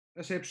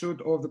This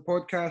episode of the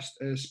podcast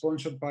is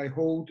sponsored by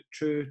Hold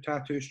True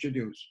Tattoo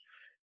Studios.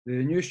 The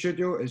new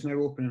studio is now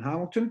open in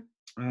Hamilton,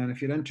 and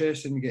if you're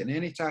interested in getting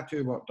any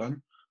tattoo work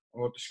done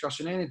or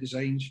discussing any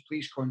designs,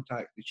 please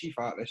contact the chief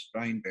artist,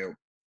 Brian Bell.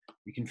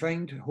 You can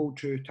find Hold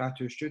True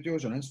Tattoo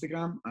Studios on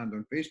Instagram and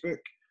on Facebook,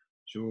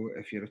 so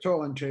if you're at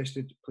all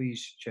interested,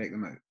 please check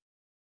them out.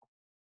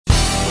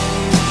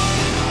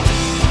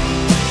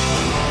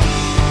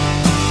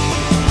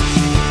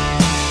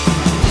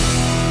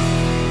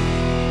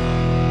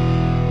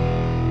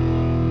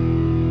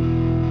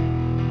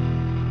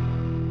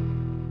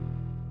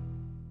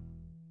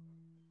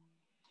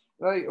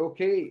 Right,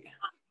 okay.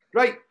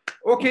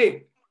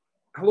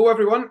 Hello,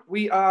 everyone.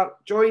 We are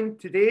joined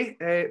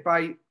today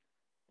by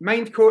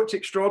mind coach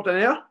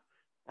extraordinaire,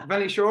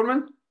 Vinny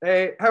Shoreman.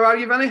 How are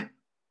you, Vinny?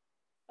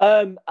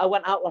 I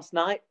went out last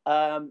night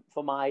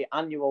for my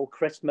annual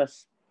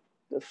Christmas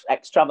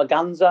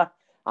extravaganza.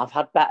 I've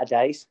had better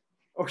days.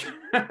 Okay.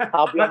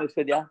 I'll be honest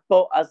with you.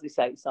 But as they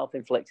say,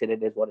 self-inflicted,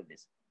 it is what it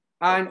is.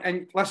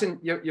 And listen,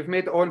 you've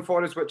made it on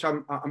for us, which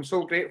I'm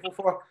so grateful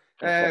for.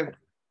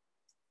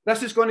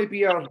 This is going to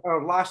be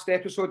our last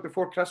episode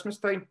before Christmas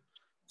time.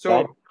 So,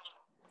 right.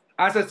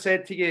 As I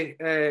said to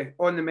you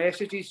on the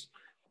messages,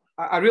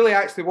 I really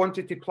actually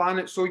wanted to plan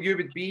it so you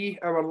would be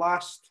our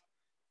last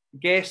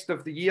guest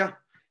of the year.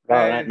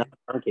 Right, no,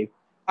 thank you.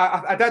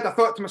 I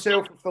thought to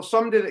myself, if there's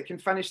somebody that can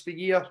finish the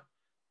year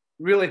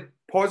really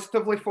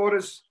positively for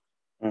us,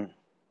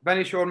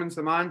 Vinny Shoreman's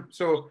the man.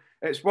 So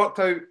it's worked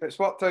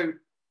out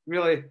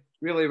really,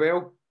 really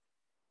well.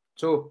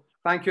 So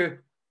thank you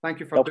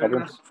for doing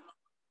this.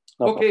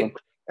 No okay,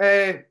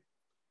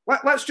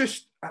 let's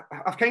just,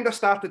 I've kind of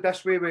started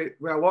this way with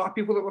a lot of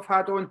people that we've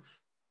had on.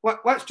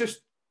 Let's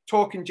just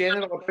talk in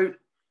general about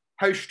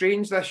how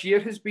strange this year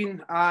has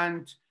been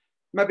and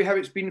maybe how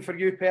it's been for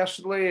you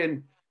personally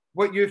and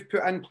what you've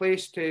put in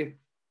place to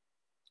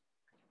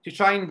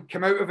try and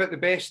come out of it the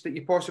best that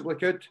you possibly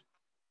could.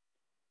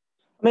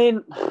 I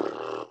mean,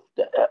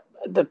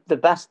 the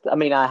best, I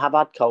mean, I have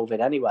had COVID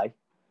anyway.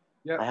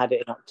 Yeah. I had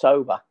it in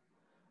October.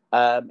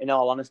 In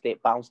all honesty,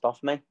 it bounced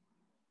off me.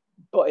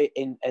 But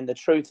in the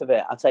truth of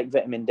it, I take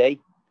vitamin D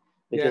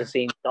because I've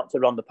seen Dr.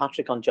 Rhonda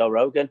Patrick on Joe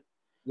Rogan.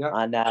 Yeah.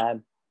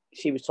 And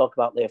she was talking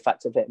about the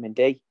effect of vitamin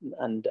D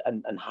and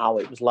how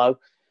it was low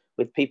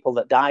with people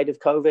that died of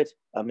COVID.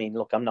 I mean,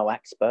 look, I'm no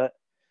expert.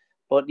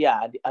 But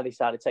yeah, I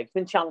decided to take it. It's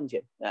been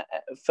challenging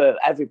for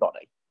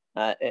everybody.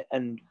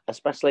 And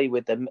especially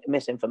with the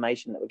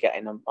misinformation that we're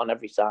getting on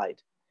every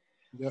side.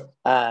 Yeah.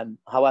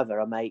 However,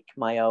 I make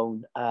my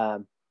own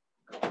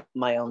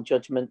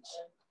judgments.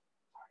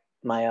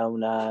 My own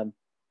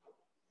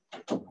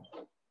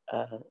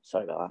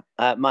sorry about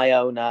that. My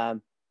own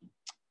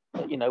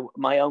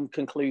my own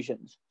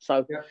conclusions.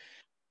 So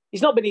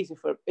it's not been easy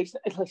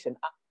listen,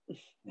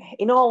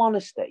 in all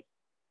honesty,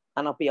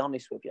 and I'll be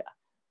honest with you,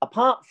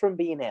 apart from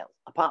being ill,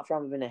 apart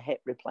from having a hip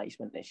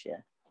replacement this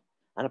year,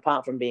 and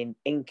apart from being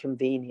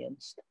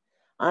inconvenienced,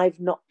 I've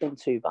not been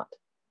too bad.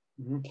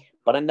 Mm-hmm.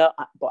 But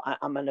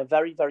I'm in a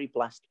very, very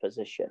blessed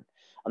position.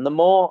 And the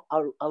more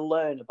I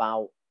learn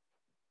about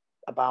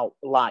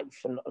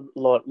life and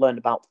learn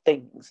about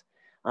things,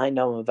 I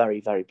know I'm a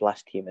very, very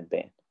blessed human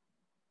being.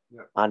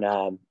 Yeah. And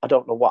I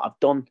don't know what I've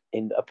done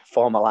in a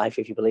former life,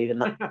 if you believe in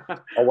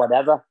that, or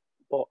whatever,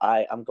 but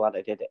I'm glad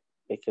I did it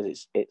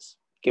because it's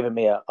given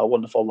me a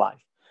wonderful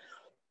life,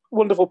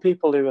 wonderful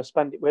people who I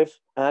spend it with,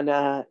 and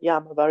I'm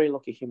a very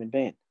lucky human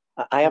being.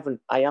 I've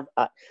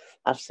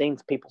seen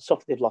people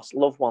suffer. They've lost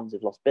loved ones,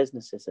 they've lost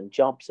businesses and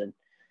jobs and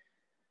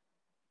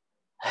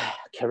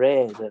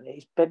careers, and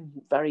it's been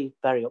very,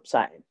 very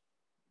upsetting.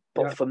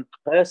 But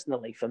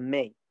personally, for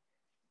me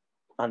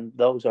and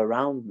those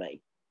around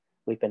me,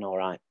 we've been all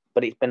right.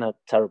 But it's been a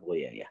terrible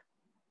year,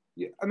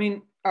 yeah. I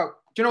mean, do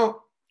you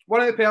know,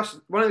 one of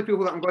the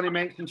people that I'm going to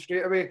mention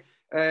straight away,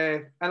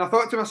 and I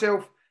thought to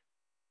myself,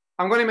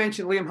 I'm going to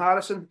mention Liam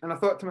Harrison, and I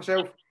thought to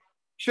myself,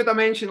 should I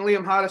mention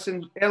Liam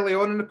Harrison early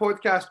on in the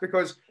podcast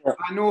because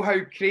I know how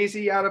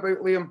crazy you are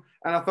about Liam,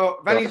 and I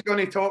thought Vinny's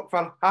going to talk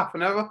for half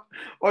an hour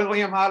on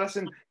Liam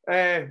Harrison,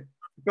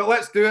 but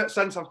let's do it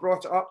since I've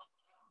brought it up.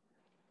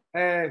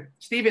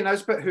 Stevie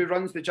Nisbet, who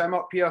runs the gym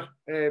up here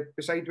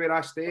beside where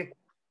I stay,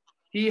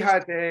 he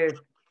had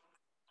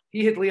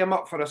Liam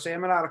up for a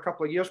seminar a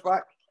couple of years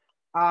back,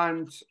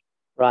 and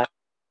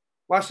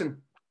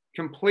listen,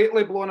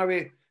 completely blown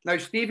away. Now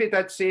Stevie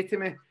did say to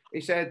me,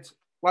 he said,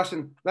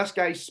 listen, this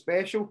guy's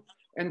special,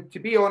 and to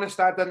be honest,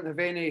 I didn't have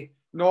any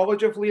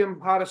knowledge of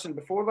Liam Harrison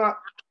before that.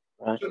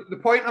 So the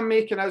point I'm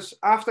making is,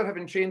 after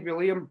having trained with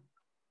Liam,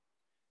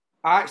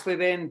 I actually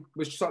then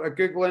was sort of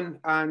Googling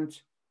and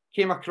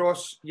came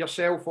across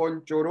yourself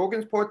on Joe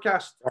Rogan's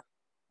podcast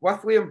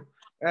with Liam.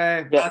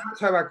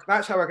 That's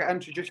how I got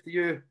introduced to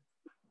you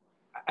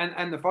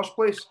in the first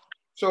place.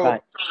 So,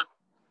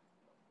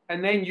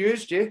 and then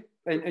used you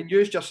and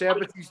used your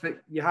services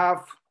that you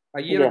have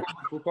a year ago,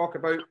 which we'll talk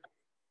about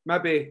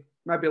maybe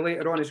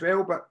later on as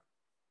well. But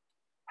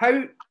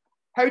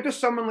how does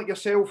someone like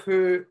yourself,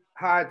 who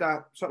had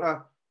a sort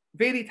of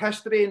varied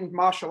history in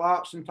martial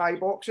arts and Thai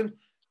boxing,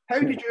 how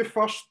did you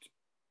first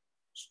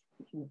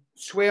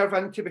swerve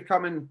into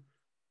becoming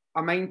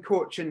a mind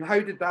coach, and how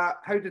did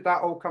that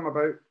all come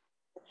about?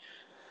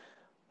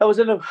 I was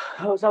in a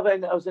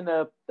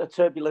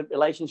turbulent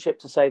relationship,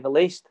 to say the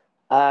least,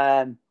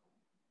 and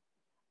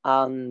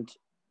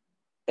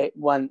it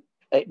was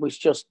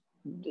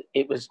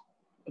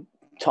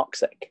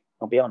toxic.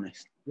 I'll be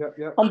honest.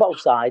 Yeah. On both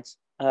sides,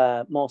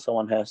 more so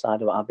on her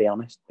side. I'll be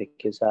honest,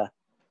 because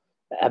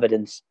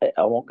evidence.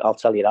 I'll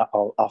tell you that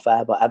off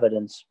air, but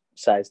evidence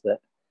says that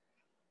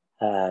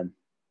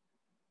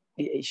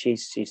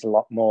she's a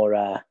lot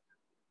more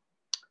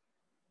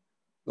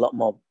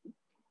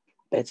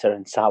bitter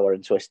and sour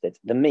and twisted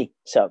than me.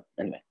 So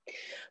anyway,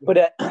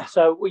 but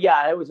so yeah,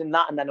 I was in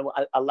that, and then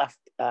I left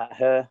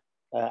her.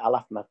 I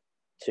left my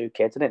 2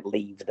 kids. I didn't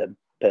leave them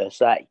per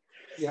se.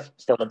 Yeah.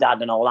 Still the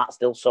dad and all that.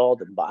 Still saw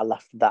them, but I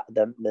left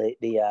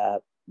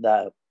the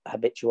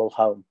habitual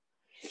home,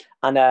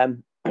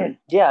 and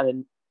yeah,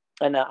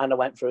 and I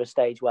went through a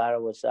stage where I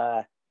was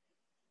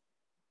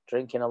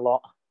drinking a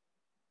lot,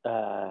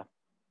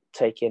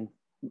 taking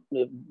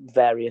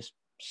various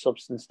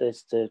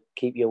substances to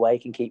keep you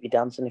awake and keep you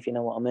dancing, if you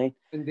know what I mean.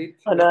 Indeed.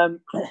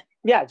 And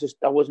yeah, just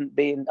I was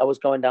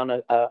going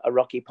down a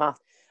rocky path,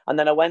 and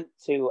then I went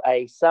to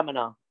a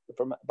seminar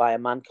by a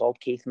man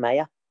called Keith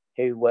Mayer,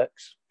 who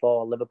works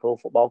for Liverpool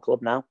Football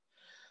Club now.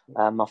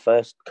 My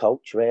first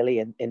coach really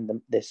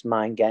in this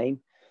mind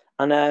game,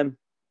 and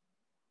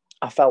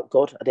I felt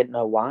good. I didn't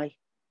know why.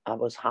 I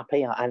was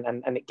happy,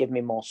 and it gave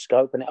me more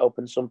scope, and it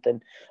opened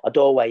a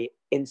doorway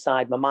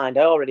inside my mind.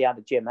 I already had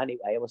a gym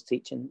anyway. I was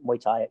teaching Muay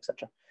Thai,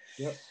 etc.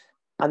 Yep.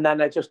 And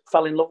then I just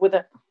fell in love with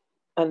it,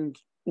 and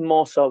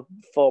more so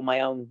for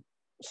my own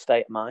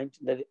state of mind,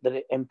 that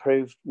it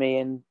improved me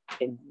in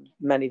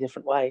many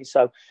different ways.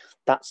 So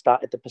that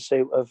started the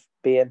pursuit of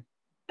being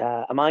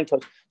a mind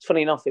coach. It's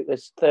funny enough, it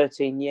was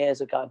 13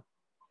 years ago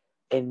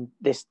in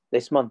this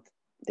month,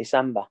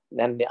 December,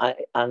 and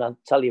I'll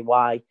tell you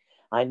why.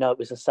 I know it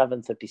was the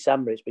 7th of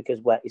December. It's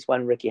because it's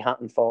when Ricky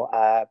Hatton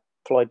fought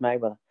Floyd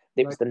Mayweather.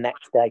 It was the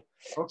next day.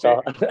 Okay.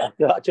 So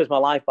I judge my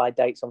life by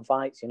dates on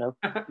fights, you know.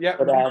 Yeah.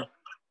 But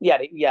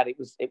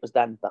it was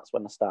then. That's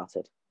when I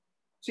started.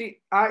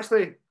 See,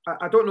 actually,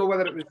 I don't know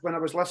whether it was when I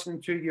was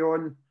listening to you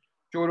on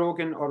Joe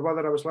Rogan or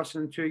whether I was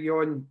listening to you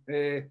on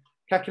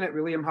Kicking It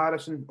with Liam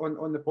Harrison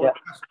on the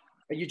podcast.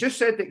 Yeah. You just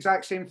said the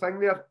exact same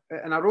thing there,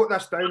 and I wrote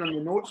this down on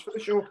the notes for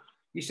the show.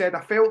 You said, I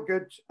felt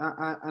good,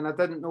 and I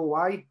didn't know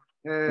why.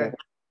 And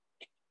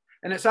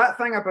it's that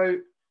thing about,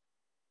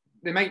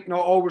 they might not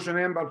always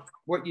remember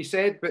what you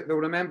said, but they'll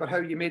remember how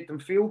you made them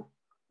feel.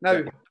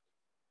 Now,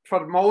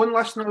 for my own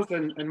listeners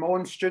and my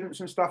own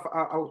students and stuff,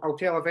 I'll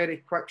tell a very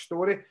quick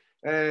story.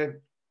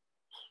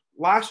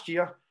 Last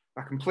year,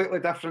 a completely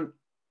different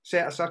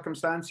set of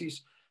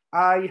circumstances.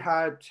 I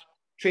had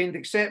trained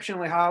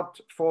exceptionally hard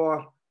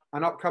for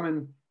an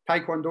upcoming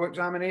Taekwondo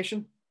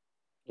examination.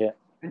 Yeah.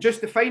 And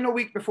just the final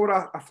week before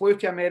I flew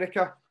to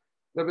America,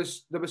 there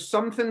was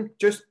something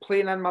just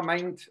playing in my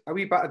mind, a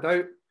wee bit of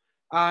doubt,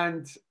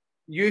 and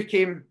you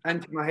came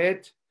into my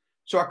head.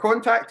 So I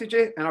contacted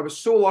you, and I was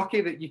so lucky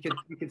that you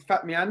could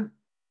fit me in.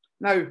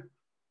 Now,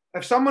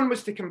 if someone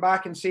was to come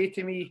back and say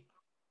to me,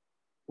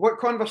 what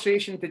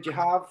conversation did you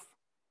have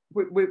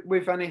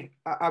with Vinny?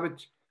 I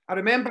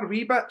remember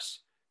wee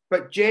bits,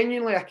 but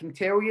genuinely I can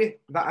tell you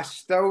that I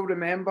still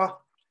remember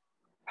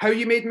how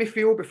you made me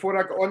feel before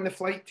I got on the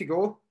flight to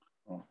go,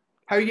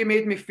 how you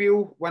made me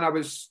feel when I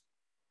was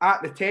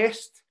at the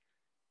test,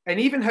 and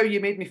even how you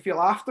made me feel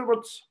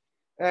afterwards.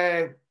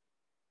 There's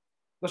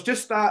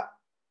just that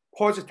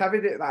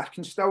positivity that I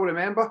can still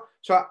remember.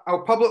 So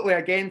I'll publicly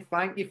again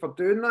thank you for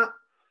doing that.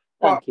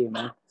 Thank you,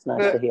 man. It's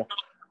nice to hear.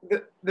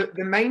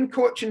 The mind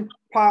coaching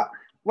part,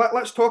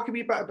 let's talk a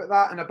wee bit about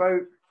that and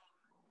about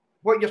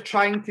what you're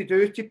trying to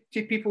do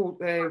to people,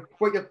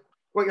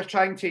 what you're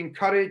trying to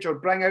encourage or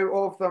bring out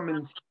of them,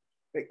 and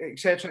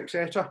etc.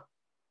 etc.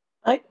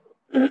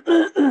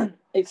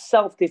 It's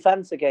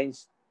self-defense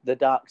against the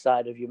dark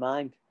side of your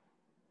mind.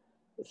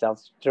 It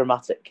sounds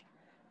dramatic.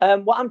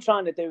 What I'm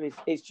trying to do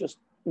is just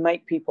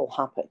make people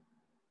happy.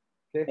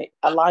 Okay.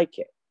 I like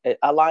it.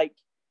 I like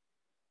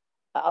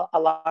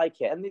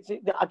it, and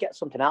I get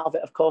something out of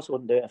it. Of course, I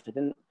wouldn't do it if I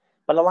didn't.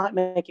 But I like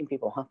making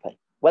people happy,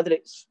 whether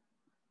it's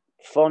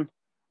fun,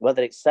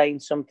 whether it's saying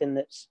something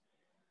that's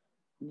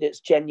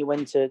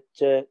genuine to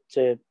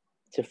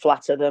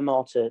flatter them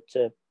or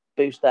to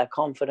boost their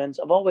confidence.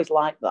 I've always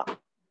liked that.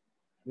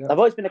 Yeah. I've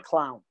always been a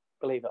clown,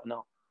 believe it or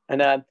not,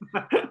 and I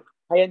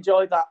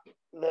enjoy that.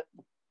 The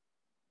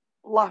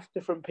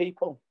laughter from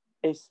people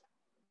is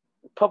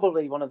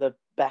probably one of the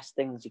best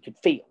things you could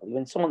feel.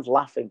 When someone's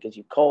laughing because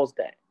you caused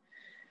it,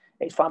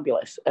 it's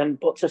fabulous.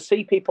 But to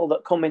see people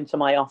that come into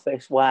my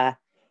office where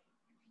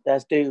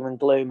there's doom and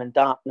gloom and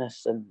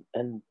darkness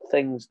and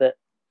things that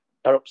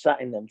are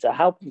upsetting them, to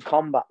help them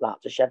combat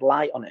that, to shed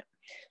light on it.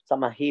 So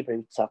my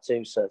Hebrew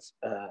tattoo says,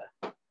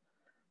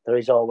 there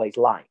is always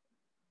light.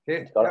 Yeah.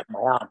 It's got it on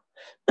my arm.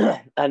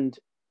 And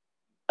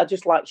I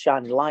just like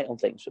shining light on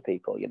things for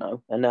people, you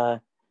know, and I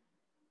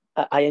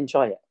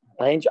enjoy it.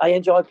 I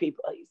enjoy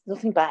people. It's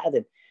nothing better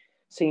than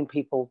seeing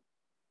people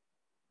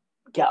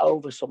get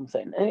over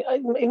something. And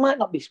it might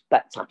not be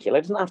spectacular.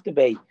 It doesn't have to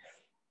be,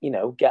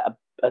 get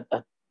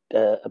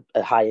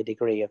a higher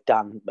degree of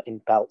Dan in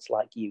belts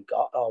like you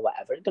got or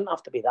whatever. It doesn't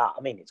have to be that.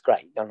 I mean, it's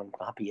great. I'm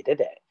happy you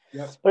did it.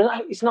 Yep.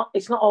 But it's not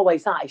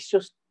always that. It's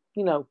just,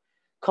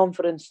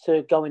 confidence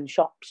to go in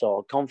shops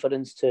or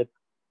confidence to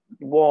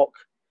walk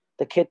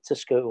the kid to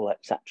school,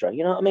 etc.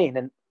 You know what I mean?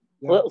 And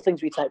little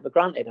things we take for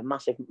granted are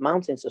massive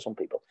mountains to some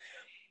people.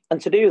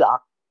 And to do that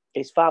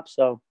is fab.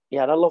 So,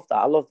 yeah, I love that.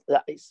 I love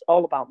that. It's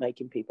all about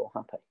making people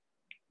happy.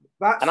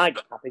 And I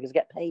get happy because I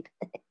get paid.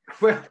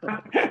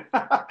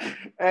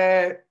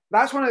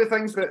 That's one of the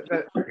things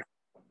that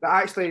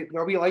actually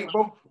the wee light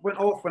bulb went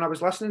off when I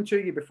was listening to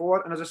you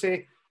before. And as I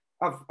say,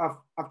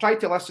 I've tried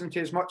to listen to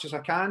as much as I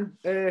can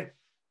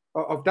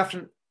of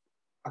different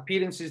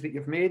appearances that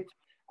you've made.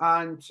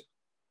 And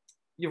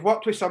you've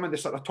worked with some of the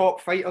sort of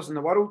top fighters in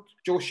the world,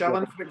 Joe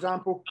Schilling, for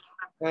example,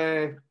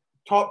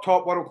 top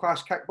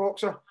world-class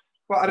kickboxer.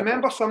 But I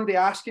remember somebody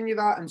asking you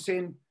that and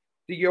saying,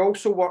 do you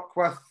also work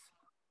with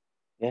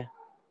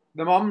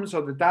the mums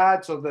or the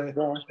dads or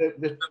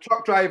the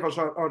truck drivers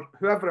or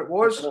whoever it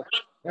was?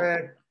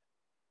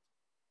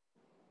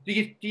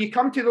 Do you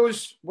come to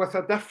those with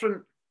a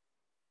different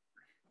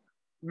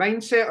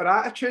mindset or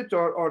attitude,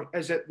 or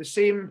is it the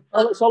same?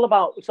 Well, it's all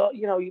about,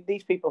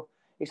 these people,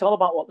 it's all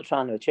about what they're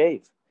trying to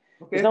achieve.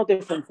 Okay. There's no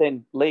difference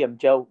in Liam,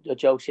 Joe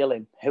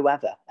Schilling,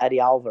 whoever,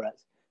 Eddie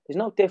Alvarez. There's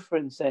no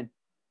difference in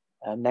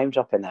name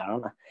dropping there,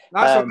 aren't I?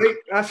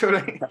 That's all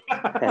right.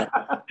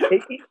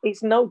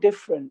 It's no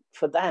different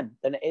for them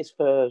than it is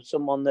for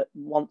someone that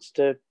wants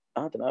to,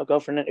 I don't know, go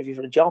for an interview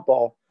for a job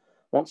or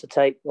wants to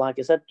take, like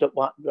I said,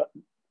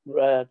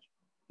 your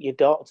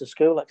daughter to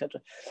school,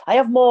 etc. I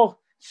have more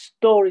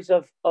stories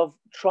of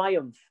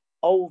triumph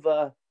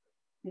over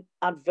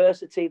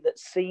adversity that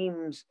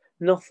seems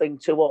nothing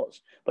to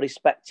us, but is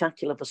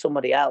spectacular for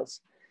somebody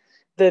else,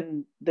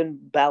 than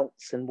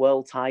belts and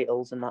world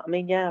titles and that. I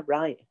mean, yeah,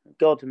 right.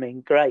 God, I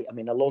mean, great. I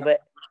mean, I love it.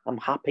 I'm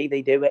happy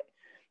they do it.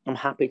 I'm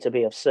happy to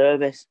be of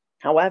service.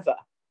 However,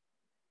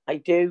 I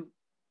do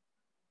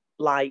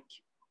like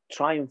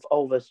triumph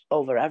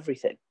over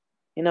everything,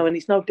 and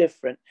it's no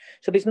different.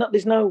 So there's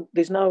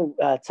no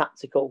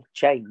tactical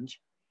change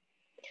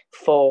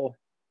for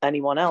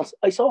anyone else.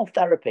 It's all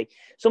therapy.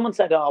 Someone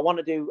said, "Oh, I want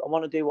to do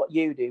what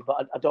you do,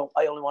 but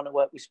I only want to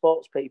work with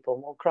sports people."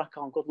 Well, crack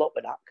on. Good luck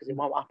with that, because it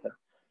won't happen.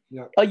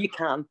 Yeah. Oh, you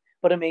can,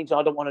 but it means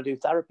I don't want to do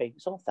therapy.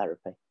 It's all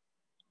therapy.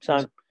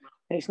 So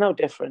it's no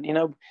different.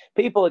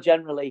 People are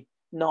generally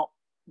not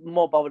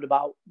more bothered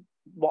about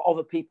what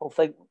other people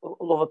think,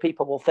 other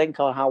people will think,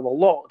 or how they'll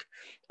look,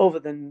 other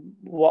than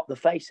what they're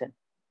facing.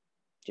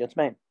 Do you know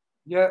what I mean?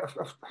 Yeah,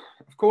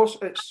 of course.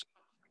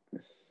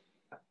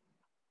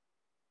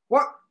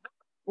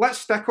 Let's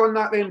stick on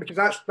that then,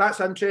 because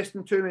that's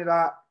interesting to me,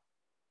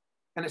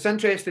 and it's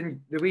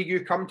interesting the way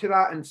you come to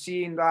that and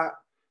seeing that.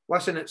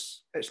 Listen,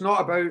 it's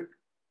not about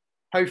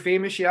how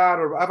famous you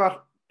are or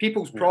whatever.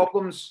 People's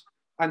problems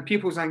and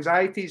people's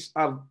anxieties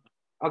are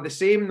the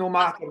same, no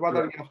matter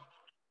whether you're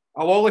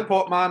a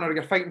lollipop man or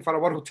you're fighting for a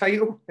world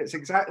title. It's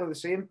exactly the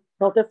same.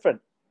 No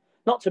different.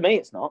 Not to me,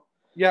 it's not.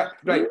 Yeah,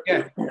 right.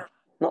 Yeah.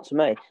 Not to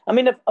me. I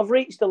mean, I've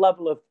reached a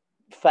level of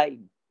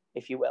fame,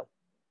 if you will,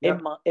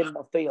 in my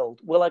field.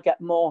 Will I get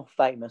more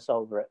famous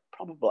over it?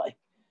 Probably,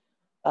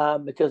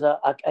 because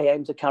I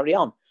aim to carry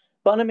on.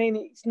 But I mean,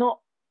 it's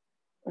not.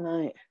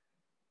 Right.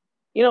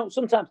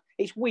 Sometimes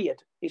it's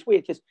weird. It's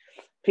weird because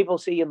people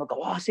see you and they'll go,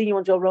 "Oh, I see you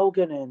on Joe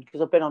Rogan," and because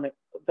I've been on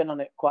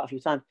it quite a few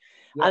times,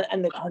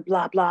 and they're going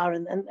blah blah,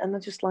 and they're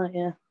just like,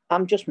 yeah,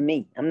 I'm just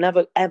me. I'm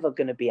never ever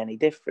going to be any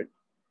different.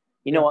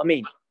 You know what I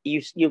mean?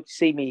 You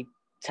see me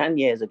 10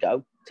 years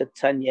ago to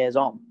 10 years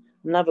on.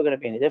 I'm never going to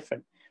be any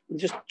different.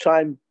 Just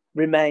try and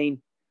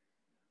remain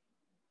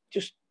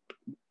just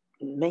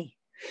me.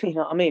 You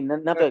know what I mean?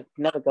 It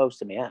never goes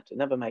to me out. It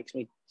never makes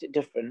me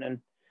different, and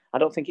I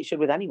don't think it should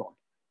with anyone.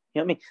 You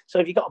know what I mean? So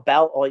if you've got a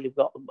belt or you've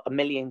got £1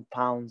 million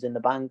in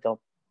the bank or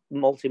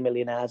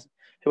multi-millionaires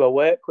who I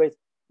work with,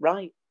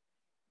 right?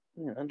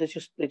 They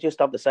just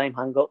have the same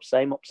hang-ups,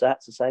 same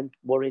upsets, the same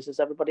worries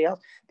as everybody else.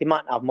 They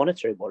might have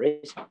monetary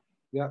worries,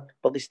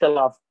 but they still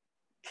have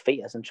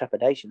fears and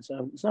trepidation.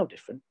 So it's no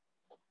different.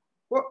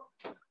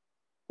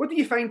 What do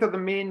you find are the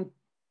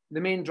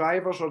main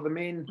drivers or the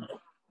main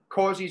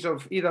causes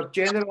of either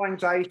general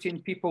anxiety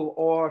in people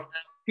or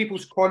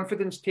people's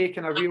confidence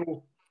taking a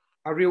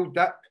real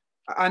dip?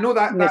 I know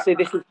that.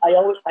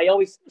 I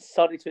always.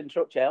 Sorry to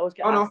interrupt you. I always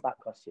get asked that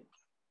question,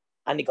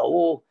 and they go,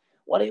 "Oh,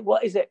 what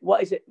is it?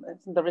 What is it?"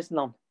 There is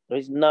none. There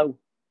is no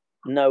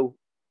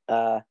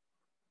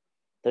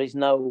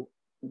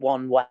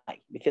one way,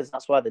 because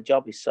that's why the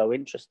job is so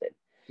interesting.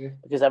 Yeah.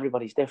 Because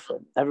everybody's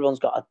different. Everyone's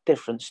got a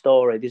different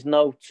story. There's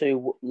no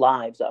two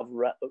lives that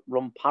have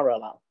run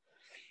parallel.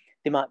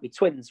 They might be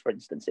twins, for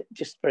instance,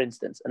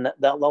 and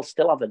they'll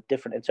still have a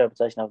different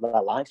interpretation of their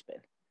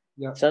lifespan.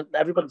 Yeah. So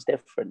everybody's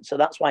different. So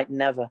that's why it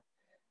never,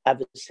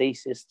 ever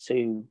ceases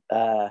to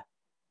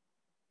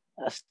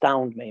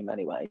astound me in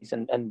many ways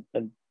and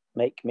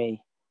make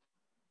me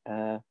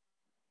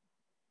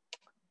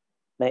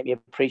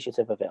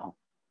appreciative of it all.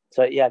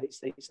 So yeah,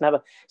 it's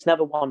never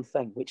one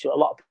thing, which a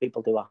lot of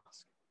people do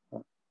ask.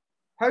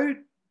 How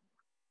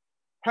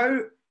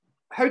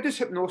does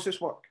hypnosis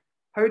work?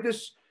 How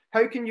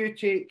can you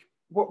take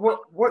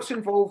what's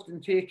involved in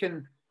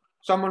taking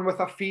someone with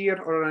a fear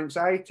or an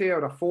anxiety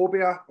or a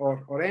phobia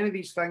or any of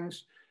these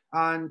things?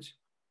 And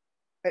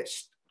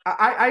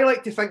I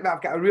like to think that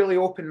I've got a really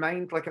open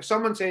mind. Like if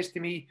someone says to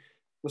me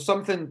there's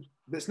something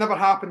that's never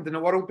happened in the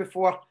world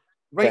before,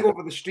 right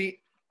over the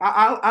street,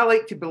 I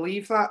like to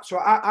believe that. So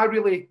I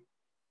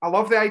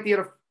love the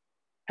idea of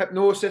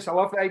hypnosis. I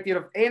love the idea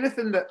of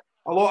anything that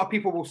a lot of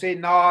people will say,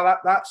 no,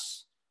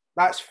 that's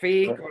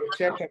fake, or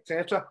etc.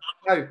 etc.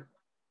 Now,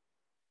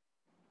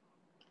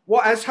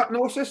 what is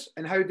hypnosis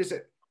and how does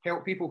it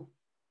help people?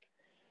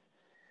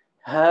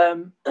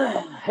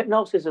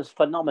 Hypnosis is a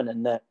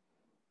phenomenon that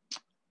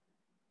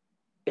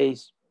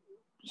is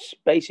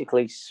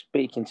basically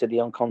speaking to the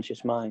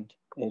unconscious mind.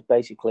 Is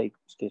basically,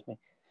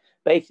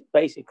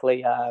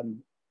 basically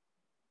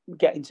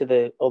getting to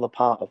the other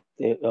part of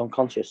the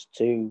unconscious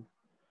to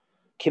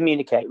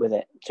communicate with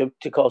it,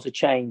 to cause a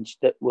change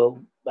that will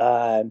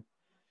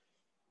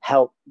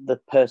help the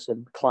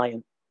person,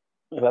 client,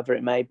 whoever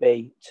it may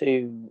be,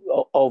 to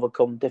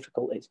overcome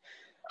difficulties.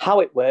 How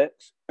it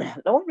works,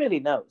 no one really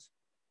knows.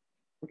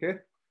 Okay.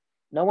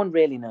 No one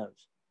really knows.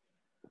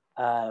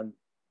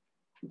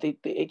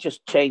 It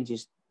just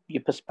changes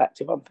your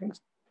perspective on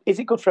things. Is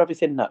it good for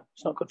everything? No,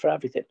 it's not good for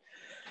everything.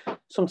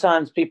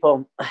 Sometimes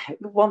people,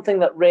 one thing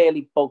that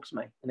really bugs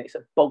me, and it's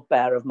a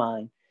bugbear of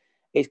mine,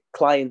 is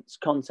clients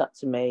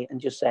contacting me and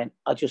just saying,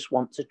 I just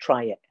want to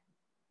try it.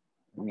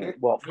 Okay.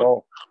 What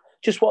for?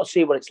 Just want to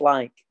see what it's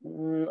like.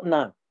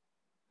 No.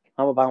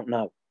 How about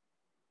no?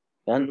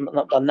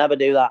 I'll never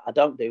do that. I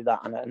don't do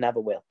that, and I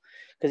never will.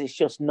 Because it's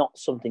just not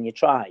something you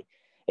try.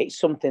 It's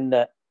something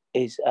that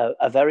is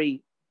a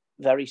very,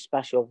 very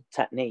special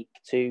technique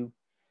to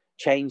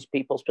change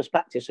people's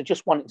perspectives. So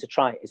just wanting to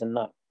try it is a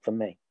no for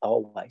me,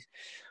 always.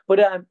 But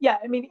yeah,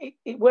 I mean,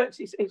 it works.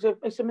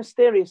 It's a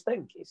mysterious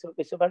thing.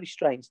 It's a very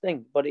strange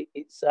thing, but it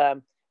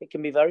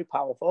can be very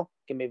powerful.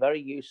 It can be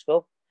very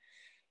useful,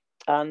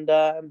 and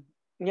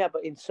yeah,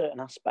 but in certain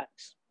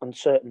aspects and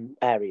certain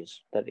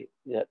areas that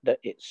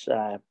it's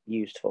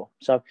used for.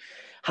 So,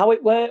 how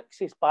it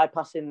works is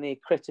bypassing the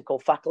critical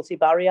faculty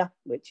barrier,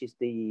 which is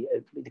the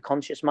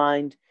conscious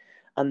mind,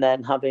 and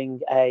then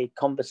having a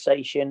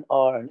conversation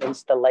or an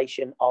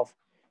installation of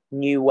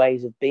new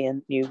ways of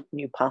being,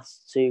 new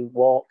paths to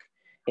walk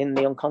in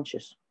the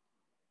unconscious,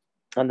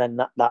 and then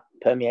that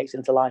permeates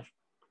into life.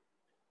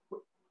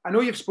 I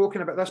know you've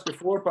spoken about this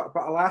before, but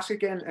I'll ask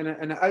again, and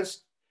it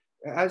is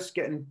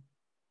getting.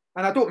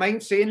 And I don't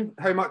mind saying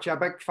how much a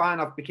big fan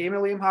I've became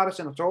of Liam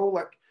Harrison at all.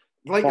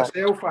 Like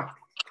yourself, I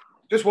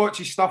just watch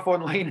his stuff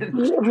online.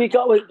 And we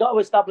got to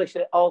establish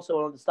it also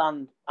and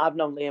understand. I've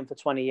known Liam for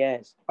 20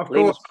 years. Of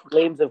course.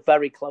 Liam's a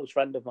very close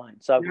friend of mine.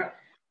 So yeah.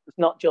 It's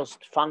not just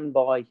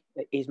fanboy.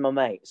 He's my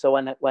mate. So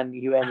when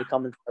you hear me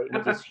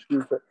commentating,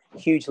 he's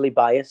hugely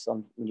biased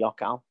on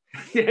Yokal.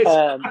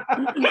 Yes.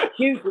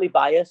 Hugely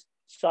biased.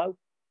 So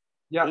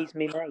yeah. He's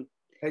my mate.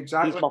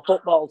 Exactly. He's my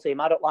football team.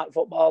 I don't like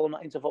football. I'm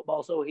not into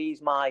football. So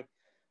he's my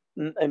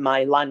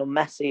Lionel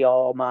Messi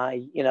or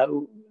my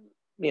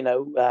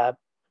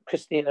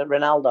Cristiano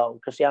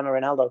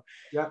Ronaldo.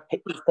 Yeah.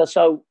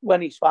 So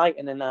when he's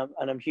fighting and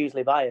I'm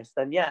hugely biased,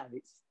 then yeah,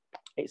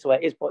 it's the way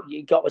it is. But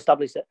you got to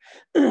establish that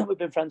we've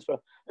been friends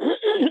for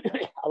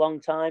a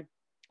long time,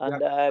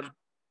 and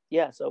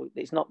so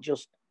it's not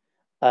just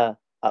a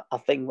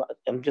thing.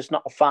 I'm just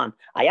not a fan.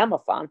 I am a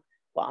fan,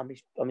 but I'm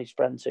his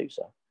friend too.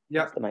 So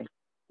yeah, that's the main.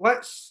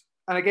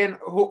 And again,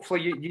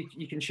 hopefully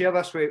you can share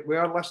this with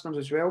our listeners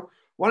as well.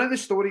 One of the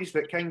stories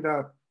that kind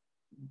of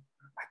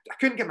I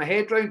couldn't get my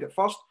head around at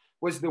first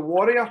was the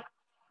warrior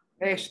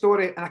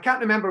story, and I can't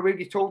remember where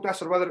you told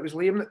this or whether it was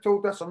Liam that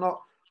told this or not.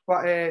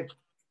 But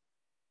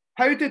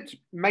how did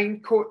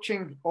mind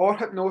coaching or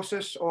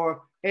hypnosis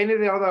or any of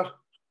the other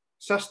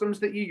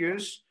systems that you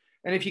use,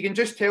 and if you can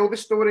just tell the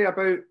story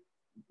about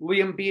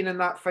Liam being in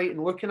that fight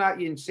and looking at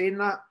you and saying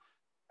that,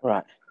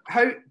 right?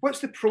 What's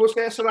the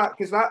process of that?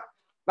 Because that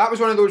was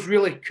one of those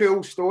really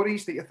cool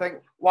stories that you think,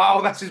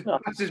 wow, this is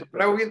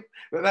brilliant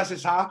that this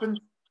has happened.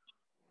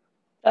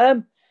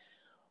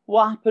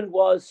 What happened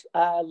was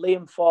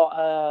Liam fought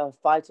a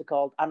fighter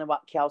called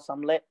Anawat Kiao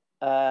Samlit,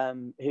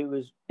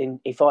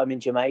 he fought him in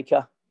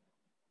Jamaica,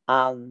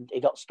 and he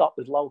got stopped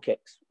with low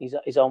kicks. He's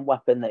his own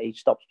weapon that he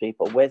stops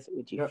people with,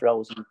 which he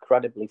throws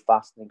incredibly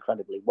fast and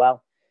incredibly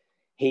well.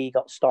 He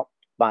got stopped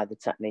by the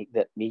technique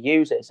that he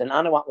uses. And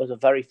Anawat was a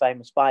very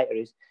famous fighter.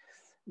 He's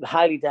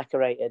highly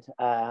decorated.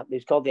 He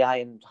was called the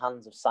Iron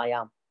Hands of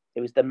Siam. He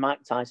was the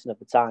Mike Tyson of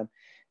the time.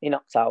 He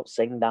knocked out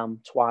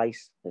Singdam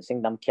twice.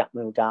 Singdam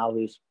Kyatmu Dao,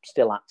 who's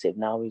still active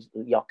now, he's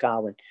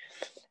Yokao. And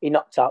he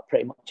knocked out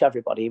pretty much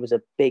everybody. He was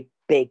a big,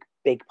 big,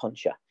 big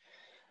puncher.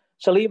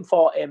 So Liam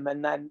fought him,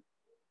 and then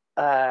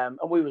and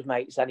we was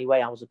mates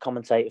anyway. I was a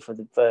commentator for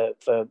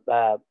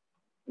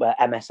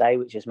MSA,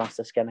 which is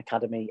Master Skin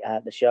Academy,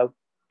 the show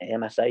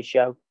MSA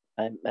show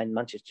in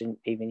Manchester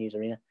Evening News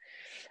Arena.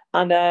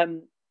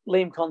 And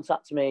Liam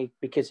contacted me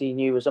because he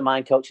knew I was a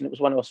mind coach, and it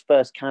was when I was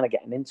first kind of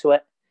getting into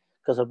it,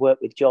 because I'd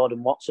worked with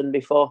Jordan Watson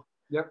before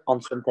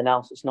on something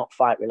else that's not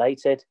fight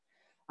related.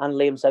 And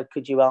Liam said,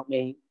 could you help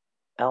me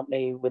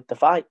with the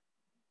fight?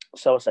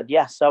 So I said,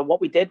 yes. So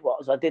what we did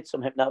was I did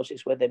some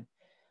hypnosis with him,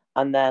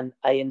 and then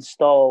I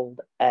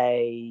installed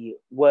a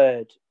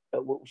word,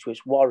 which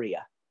was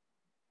warrior.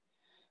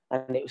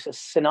 And it was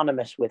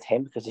synonymous with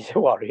him because he's a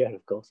warrior,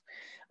 of course.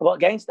 But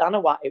against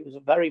Anawat, it was a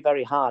very,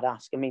 very hard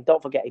ask. I mean,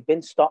 don't forget, he'd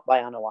been stopped by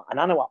Anawat, and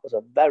Anawat was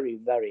a very,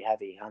 very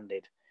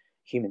heavy-handed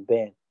human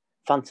being.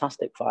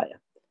 Fantastic fighter.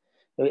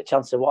 We had a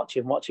chance to watch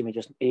him.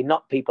 He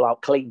knocked people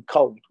out clean,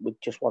 cold with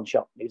just one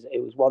shot.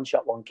 It was one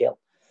shot, one kill.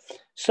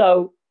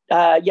 So,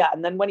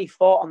 and then when he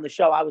fought on the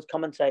show, I was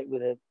commentating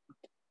with a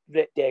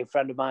dear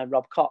friend of mine,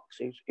 Rob Cox,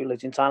 who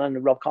lives in Thailand.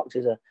 And Rob Cox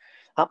is an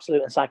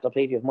absolute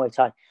encyclopedia of Muay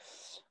Thai.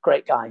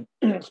 Great guy,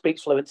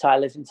 speaks fluent Thai,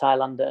 lives in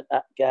Thailand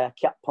at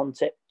Kiat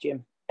Pontip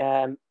gym.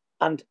 And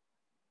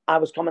I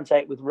was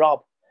commentating with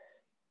Rob,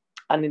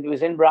 and it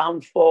was in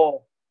round 4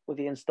 with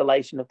the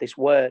installation of this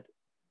word.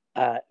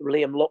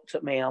 Liam looked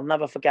at me, and I'll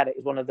never forget it. It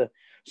was one of the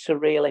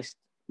surrealist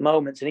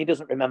moments, and he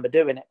doesn't remember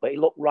doing it, but he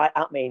looked right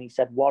at me and he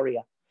said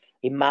warrior.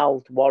 He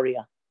mouthed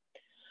warrior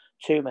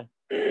to me.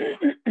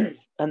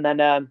 And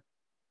then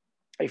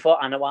he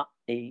fought Anawat,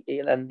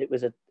 and it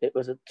was a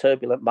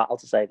turbulent battle,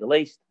 to say the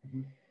least.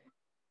 Mm-hmm.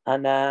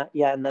 And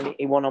and then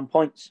he won on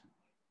points.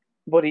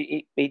 But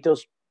he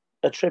does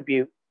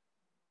attribute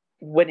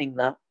winning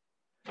that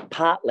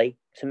partly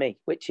to me,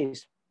 which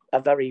is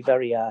a very,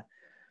 very,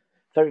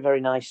 very,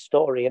 very nice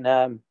story.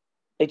 And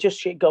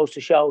it goes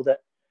to show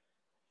that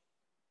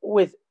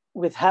with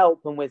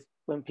help and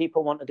when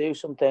people want to do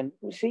something,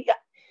 you see,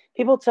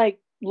 people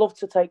love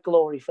to take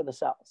glory for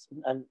themselves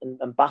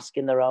and bask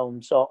in their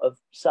own sort of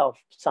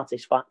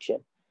self-satisfaction.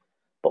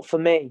 But for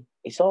me,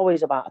 it's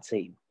always about a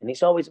team, and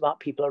it's always about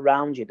people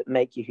around you that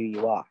make you who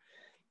you are.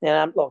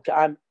 And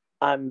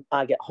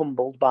I get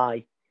humbled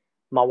by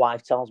my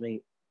wife tells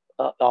me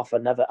off. I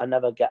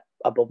never get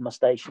above my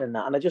station in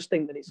that, and I just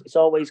think that it's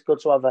always good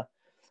to have a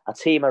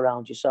team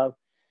around you. So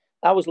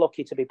I was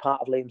lucky to be part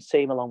of Liam's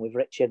team, along with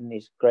Richard and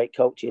his great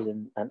coaches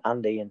and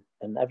Andy and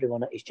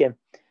everyone at his gym.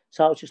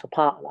 So I was just a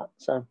part of that.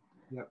 So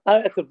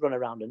I could run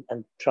around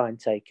and try and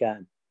take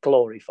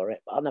glory for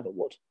it, but I never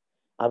would.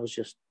 I was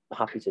just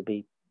happy to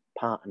be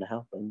part and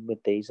helping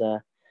with these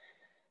win.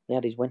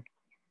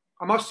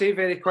 I must say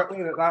very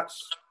quickly that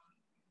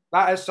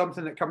is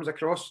something that comes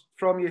across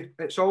from you.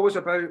 It's always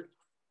about,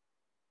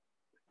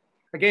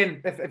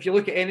 again, if you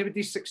look at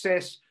anybody's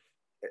success,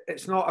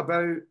 it's not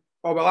about,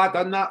 oh well, I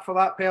done that for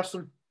that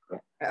person.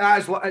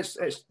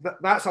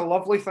 That's a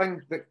lovely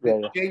thing that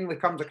genuinely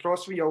comes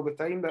across for you all the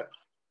time. That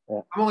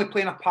I'm only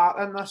playing a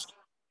part in this.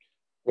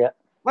 Yeah.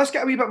 Let's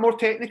get a wee bit more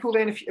technical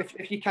then,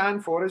 if you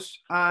can, for us.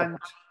 And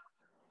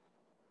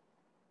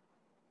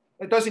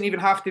it doesn't even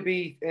have to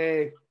be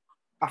a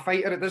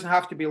fighter. It doesn't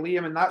have to be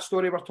Liam in that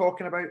story we're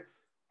talking about.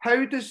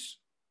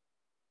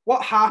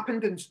 What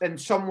happened in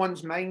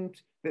someone's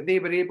mind that they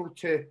were able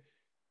to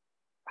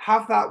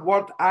have that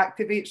word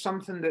activate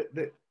something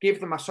that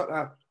gave them a sort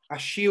of a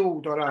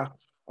shield or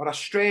a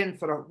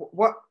strength, or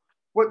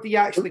what do you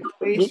actually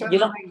place in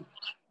mind?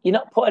 You're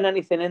not putting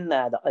anything in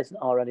there that isn't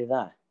already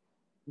there.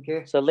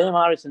 Okay. So Liam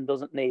Harrison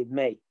doesn't need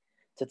me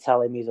to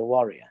tell him he's a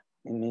warrior.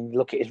 I mean,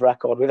 look at his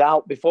record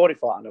before he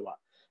fought Anawat.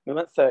 He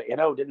went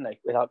 30-0, didn't he,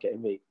 without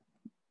getting beat?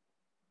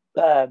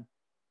 So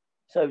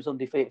he was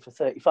undefeated for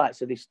 30 fights.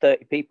 So these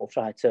 30 people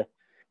tried to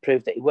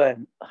prove that he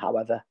weren't.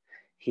 However,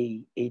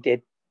 he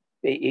did,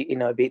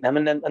 beat them,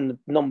 and the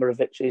number of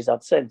victories he's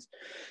had since.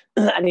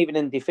 And even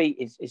in defeat,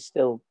 is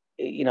still,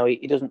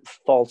 he doesn't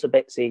fall to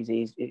bits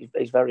easy.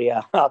 He's very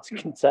hard to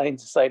contain,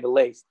 to say the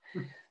least.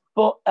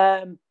 But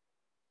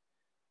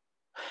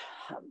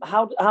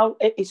how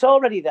it's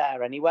already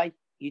there anyway.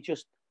 You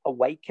just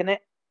awaken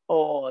it,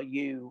 or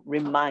you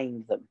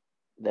remind them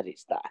that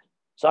it's there.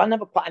 So I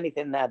never put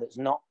anything there that's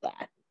not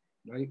there.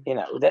 Right.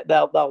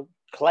 They'll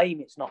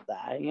claim it's not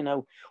there.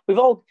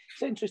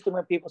 It's interesting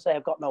when people say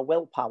I've got no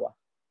willpower.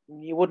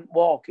 You wouldn't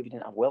walk if you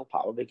didn't have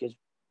willpower, because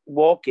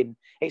walking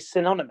is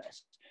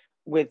synonymous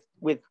with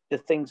the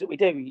things that we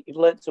do. You've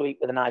learned to eat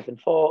with a knife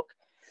and fork,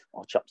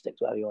 or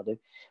chopsticks, whatever you want to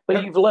do.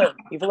 But you've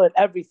learned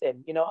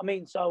everything. You know what I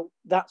mean? So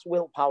that's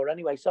willpower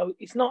anyway. So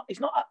it's not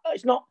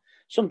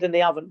something they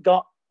haven't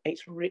got.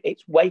 It's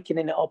waking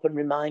it up and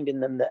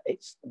reminding them that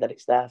it's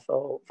there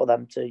for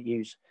them to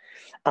use,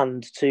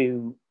 and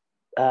to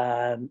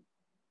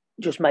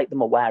just make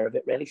them aware of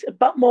it. Really, it's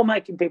about more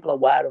making people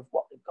aware of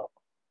what they've got.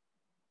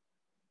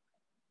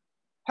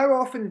 How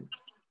often,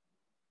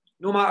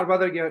 no matter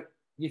whether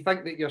you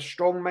think that you're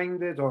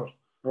strong-minded or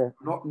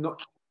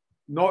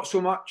not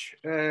so much,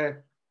 how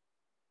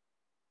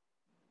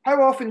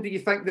often do you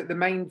think that the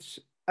mind's,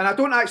 and I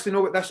don't actually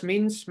know what this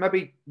means,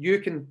 maybe you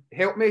can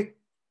help me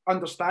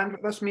understand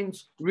what this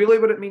means, really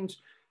what it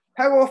means.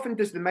 How often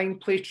does the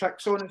mind play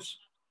tricks on us?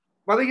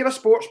 Whether you're a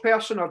sports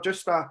person or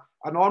just a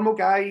normal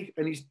guy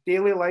in his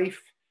daily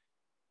life,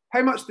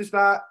 how much does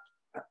that,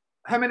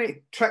 how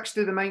many tricks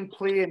do the mind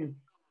play, and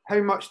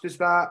how much does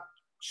that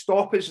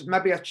stop us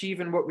maybe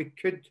achieving what we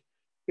could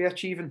be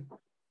achieving?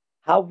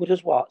 How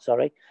does what?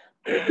 Sorry.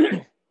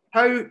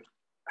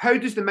 How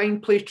does the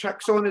mind play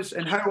tricks on us,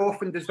 and how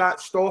often does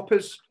that stop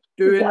us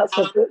doing?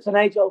 It's an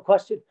age-old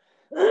question.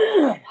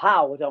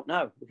 How? I don't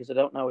know, because I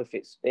don't know if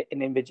it's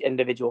an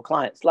individual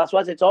clients. That's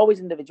why it's always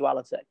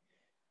individuality.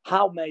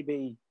 How may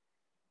be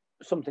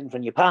something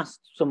from your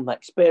past, some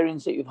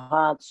experience that you've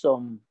had,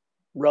 some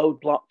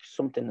roadblock,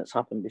 something that's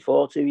happened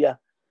before to you.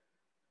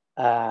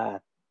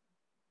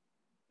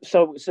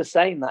 So it's the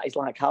same. That is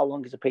like, how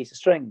long is a piece of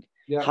string?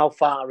 Yeah. How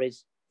far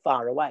is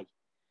far away?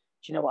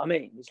 Do you know what I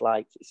mean? It's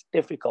like, it's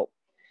difficult.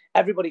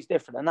 Everybody's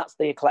different, and that's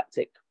the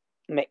eclectic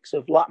mix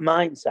of like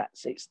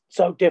mindsets. It's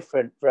so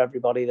different for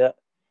everybody that,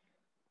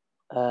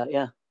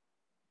 yeah,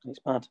 it's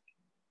mad.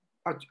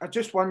 I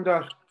just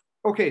wonder.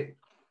 Okay,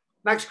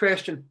 next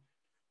question.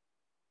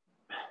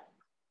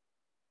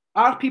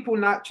 Are people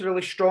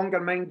naturally stronger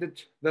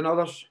minded than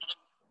others?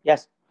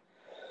 Yes.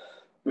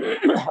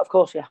 Of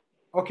course, yeah.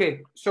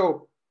 Okay,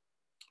 so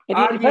it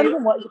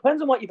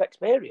depends on what you've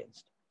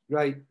experienced.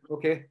 Right.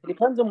 Okay. It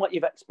depends on what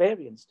you've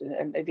experienced,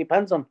 and it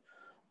depends on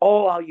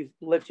all how you've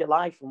lived your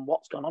life and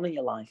what's gone on in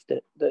your life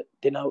that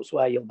denotes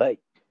where you'll be.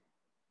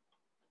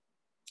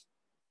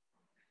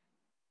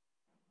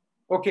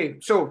 Okay,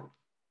 so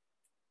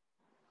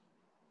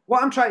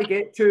what I'm trying to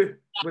get to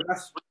with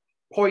this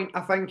point, I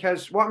think,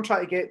 is what I'm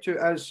trying to get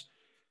to is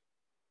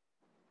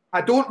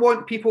I don't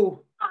want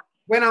people,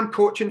 when I'm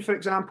coaching, for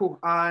example,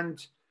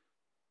 and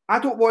I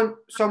don't want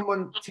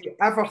someone to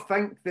ever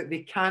think that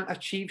they can't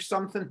achieve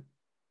something,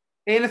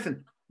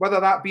 anything, whether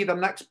that be their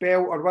next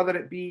belt or whether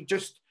it be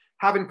just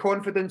having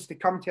confidence to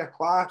come to a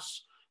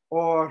class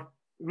or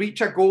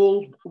reach a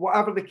goal,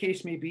 whatever the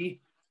case may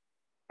be.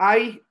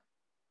 I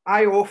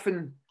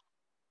often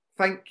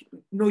think,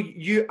 no,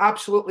 you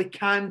absolutely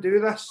can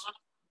do this,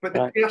 but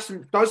the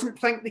person doesn't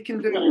think they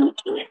can do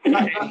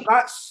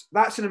it.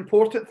 That's an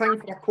important thing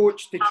for a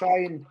coach to try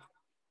and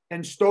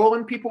install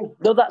in people.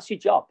 No, that's your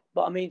job.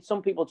 But I mean,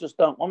 some people just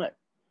don't want it.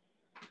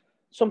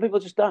 Some people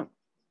just don't.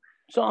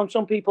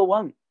 Some people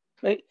won't.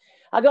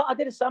 I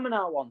did a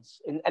seminar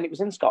once, and it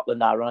was in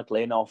Scotland,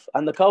 ironically enough.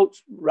 And the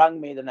coach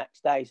rang me the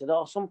next day. He said,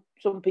 "Oh,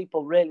 some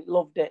people really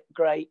loved it,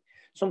 great.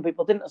 Some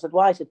people didn't." I said,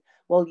 "Why?" He said,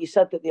 "Well, you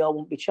said that they all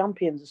won't be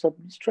champions." I said,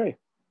 "It's true.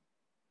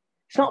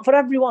 It's not for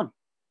everyone.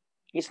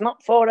 It's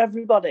not for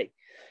everybody.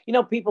 You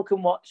know, people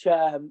can watch,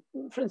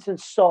 for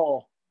instance,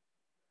 Saw,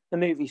 the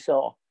movie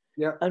Saw."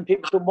 Yeah. And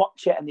people can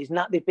watch it, and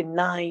there's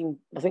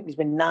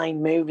been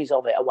 9 movies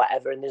of it or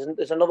whatever, and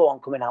there's another one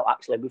coming out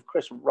actually with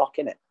Chris Rock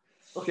in it.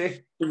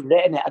 Okay. He's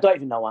written it. I don't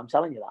even know why I'm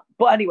telling you that.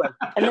 But anyway,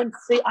 and then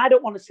I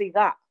don't want to see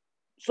that.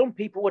 Some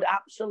people would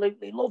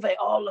absolutely love it.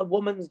 Oh, a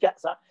woman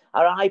gets her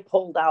eye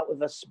pulled out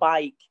with a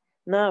spike.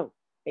 No,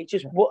 it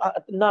just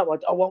no.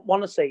 I won't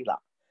want to see that.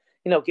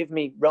 You know, give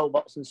me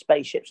robots and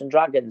spaceships and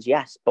dragons,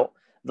 yes, but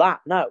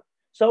that no.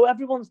 So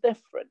everyone's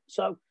different.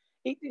 So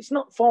it's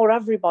not for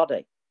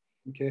everybody.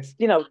 Okay.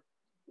 You know,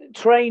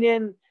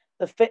 training,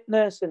 the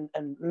fitness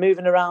and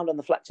moving around and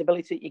the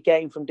flexibility that you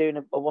gain from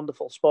doing a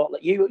wonderful sport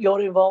that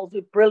you're involved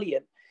with,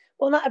 brilliant.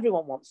 Well, not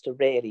everyone wants to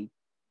really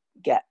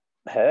get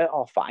hurt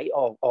or fight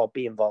or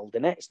be involved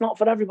in it. It's not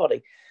for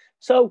everybody.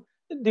 So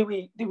do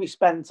we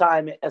spend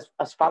time as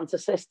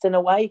fantasists in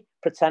a way,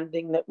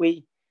 pretending that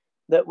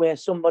we're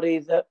somebody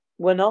that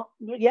we're not?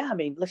 Yeah, I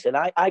mean, listen,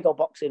 I go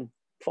boxing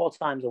 4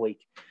 times a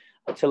week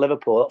to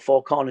Liverpool at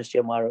Four Corners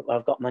Gym, where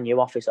I've got my new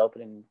office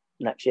opening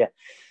next year.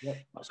 Yeah.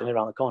 That's only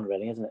around the corner,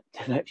 really, isn't it?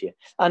 Next year.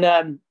 And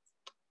I'm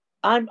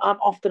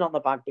often on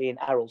the bag being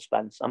Errol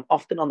Spence. I'm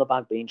often on the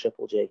bag being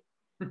Triple G.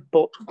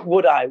 But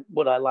would I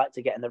like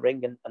to get in the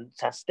ring and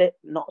test it?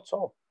 Not at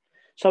all.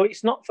 So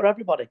it's not for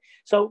everybody.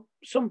 So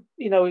some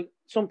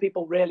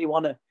people really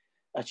want to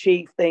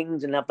achieve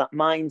things and have that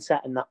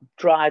mindset and that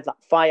drive,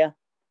 that fire.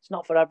 It's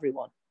not for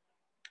everyone.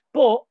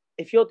 But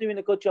if you're doing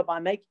a good job,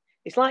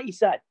 it's like you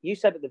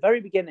said at the very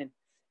beginning,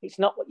 it's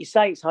not what you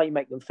say, it's how you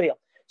make them feel.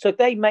 So if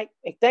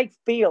they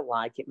feel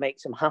like it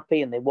makes them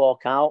happy and they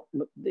walk out,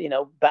 you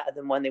know, better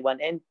than when they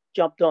went in,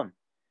 job done.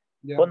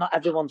 Yeah. But not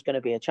everyone's going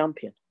to be a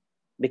champion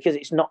because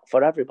it's not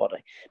for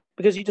everybody.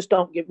 Because you just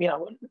don't give, you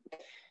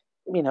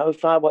know,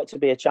 if I were to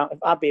be a champ,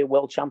 I'd be a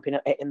world champion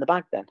at hitting the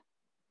bag then.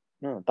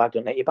 No, the bag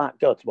don't hit your back,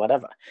 good,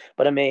 whatever.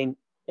 But I mean,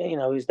 you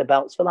know, is the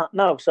belts for that?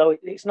 No, so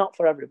it's not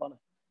for everybody.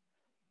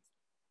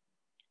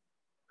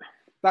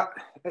 That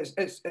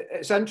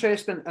it's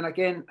interesting, and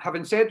again,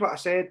 having said what I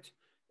said,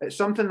 it's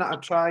something that I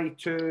try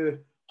to.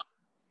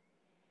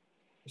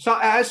 So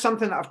it is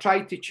something that I've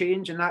tried to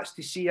change, and that's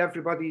to see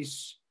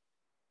everybody's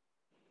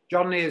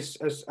journey as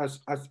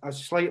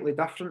slightly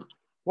different.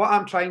 What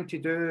I'm trying to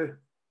do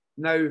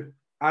now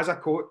as a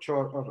coach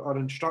or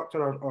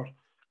instructor or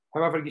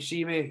however you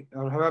see me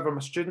or however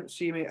my students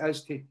see me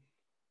is to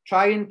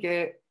try and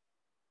get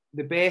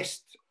the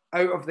best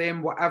out of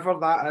them, whatever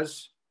that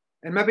is,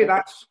 and maybe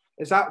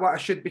is that what I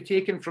should be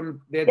taking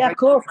from the advice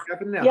you've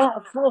given there? Yeah,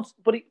 of course.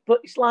 But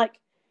it's like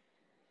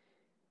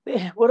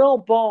we're all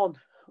born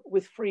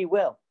with free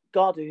will.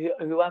 God,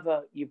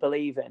 whoever you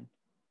believe in,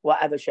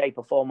 whatever shape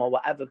or form or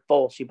whatever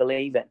force you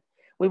believe in,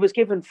 we was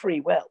given free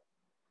will.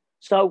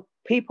 So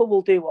people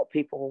will do what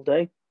people will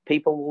do.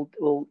 People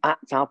will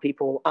act how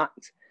people will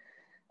act.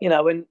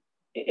 And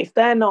if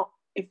they're not,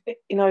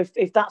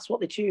 if that's what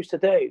they choose to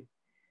do,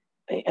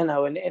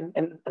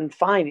 and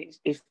fine.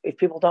 If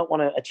people don't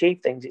want to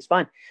achieve things, it's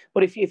fine.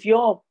 But if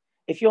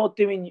you're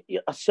doing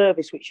a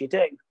service which you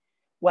do,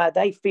 where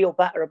they feel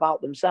better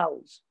about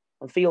themselves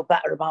and feel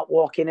better about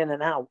walking in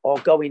and out or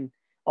going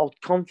or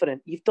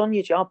confident, you've done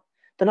your job.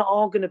 They're not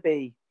all going to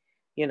be,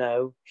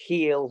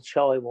 heel,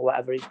 show or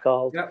whatever it's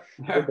called.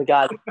 Yep. The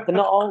guy. They're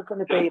not all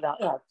going to be that.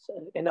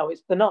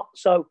 They're not.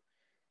 So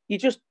you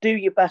just do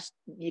your best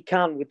you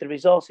can with the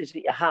resources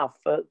that you have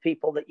for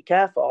people that you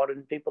care for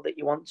and people that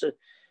you want to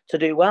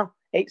do well.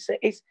 It's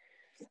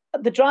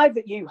the drive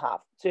that you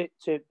have to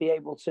be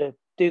able to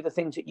do the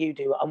things that you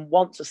do and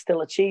want to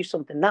still achieve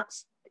something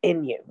that's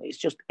in you. It's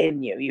just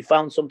in you. You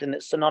found something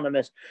that's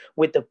synonymous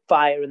with the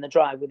fire and the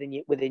drive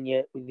within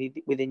your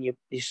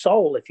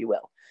soul, if you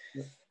will.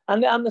 Yeah.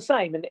 And I'm the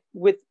same, and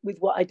with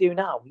what I do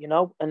now,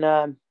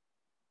 and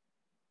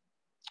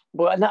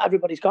but not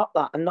everybody's got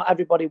that, and not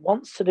everybody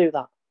wants to do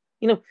that.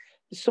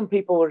 Some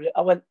people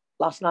I went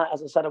last night,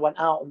 as I said, I went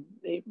out,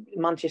 and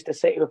Manchester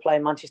City were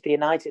playing Manchester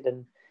United,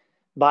 and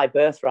by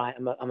birthright,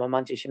 I'm a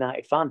Manchester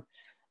United fan.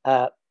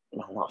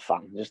 Well, not a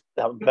fan, just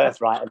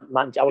birthright.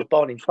 I was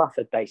born in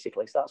Trafford,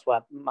 basically, so that's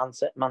where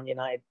Man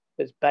United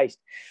was based.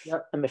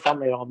 Yep. And my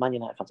family are all Man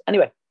United fans.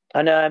 Anyway,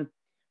 and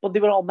but they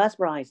were all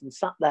mesmerised and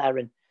sat there,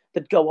 and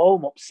they'd go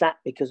home upset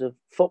because of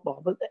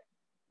football. But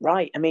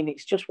right, I mean,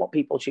 it's just what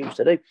people choose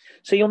to do.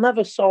 So you'll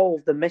never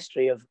solve the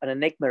mystery of an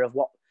enigma of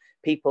what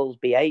people's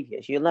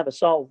behaviours. You'll never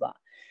solve that.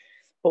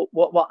 But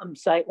what I'm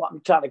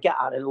trying to get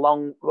at in a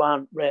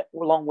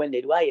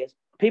long-winded way is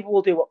people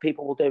will do what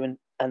people will do,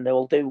 and they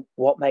will do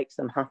what makes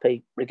them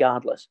happy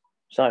regardless.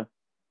 So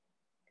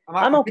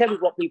I'm okay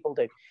with what people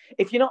do.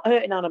 If you're not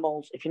hurting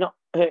animals, if you're not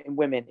hurting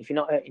women, if you're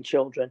not hurting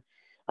children,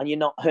 and you're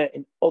not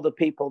hurting other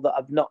people that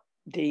have not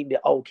deemed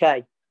it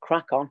okay,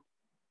 crack on.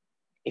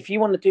 If you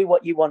want to do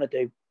what you want to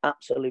do,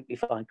 absolutely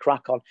fine,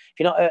 crack on. If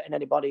you're not hurting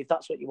anybody, if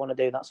that's what you want to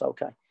do, that's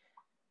okay.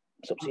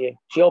 It's up to you.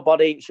 It's your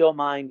body, it's your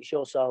mind, it's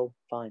your soul,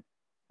 fine.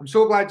 I'm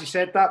so glad you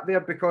said that there,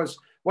 because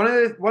one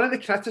of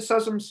the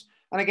criticisms,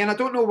 and again, I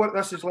don't know what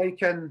this is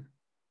like, and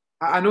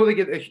I know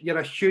you're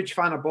a huge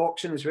fan of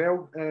boxing as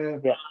well.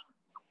 Yeah.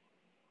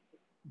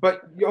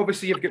 But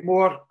obviously you've got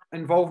more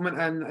involvement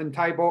in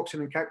Thai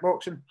boxing and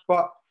kickboxing.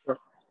 But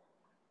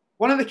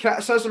one of the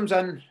criticisms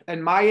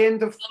in my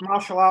end of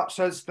martial arts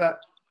is that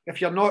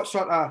if you're not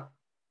sort of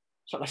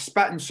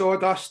spitting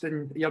sawdust,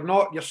 and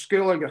your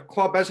school or your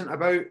club isn't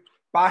about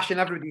bashing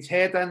everybody's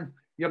head in,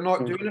 you're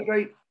not doing it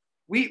right.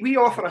 We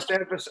offer a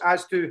service,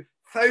 as do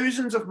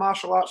thousands of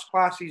martial arts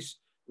classes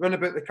run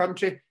about the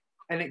country,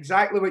 and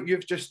exactly what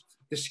you've just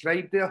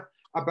described there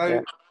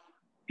about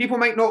people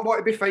might not want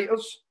to be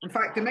fighters. In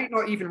fact, they might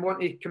not even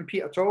want to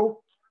compete at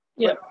all.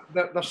 Yeah.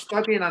 But they're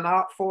studying an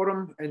art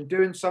form and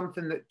doing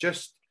something that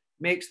just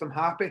makes them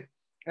happy.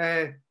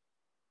 Do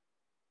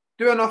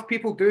enough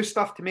people do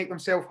stuff to make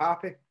themselves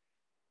happy?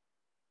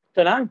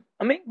 Don't know.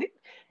 I mean,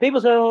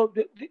 people say,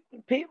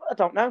 I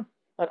don't know.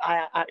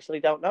 I actually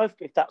don't know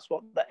if that's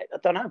what. I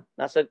don't know.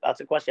 That's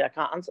a question I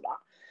can't answer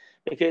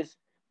that, because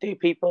do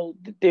people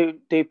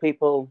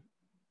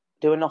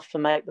do enough to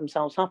make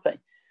themselves happy?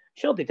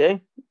 Sure, they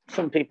do.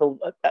 Some people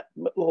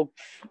will,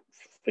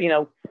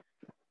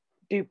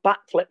 do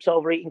backflips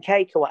over eating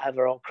cake or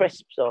whatever, or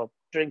crisps, or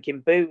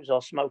drinking booze,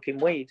 or smoking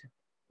weed.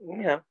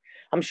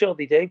 I'm sure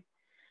they do.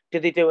 Do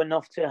they do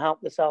enough to help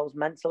themselves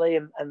mentally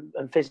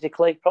and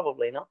physically?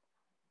 Probably not.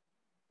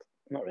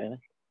 Not really.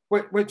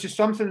 Which is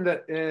something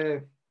that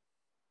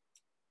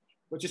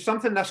this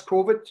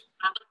COVID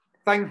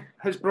thing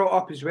has brought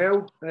up as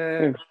well.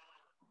 And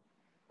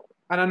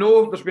I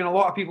know there's been a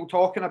lot of people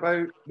talking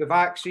about the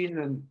vaccine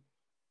and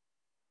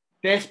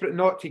desperate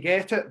not to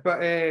get it.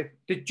 But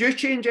did you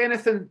change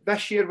anything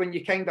this year when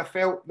you kind of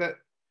felt that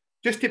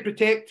just to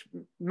protect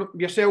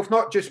yourself,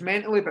 not just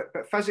mentally,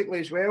 but physically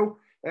as well?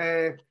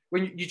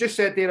 When you just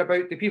said there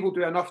about the people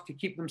do enough to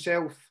keep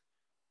themselves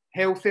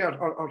healthy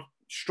or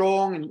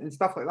strong and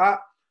stuff like that.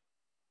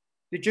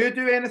 Did you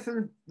do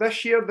anything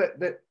this year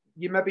that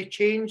you maybe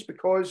changed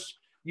because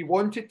you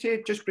wanted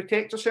to just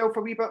protect yourself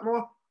a wee bit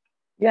more?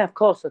 Yeah, of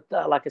course.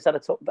 Like I said,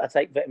 I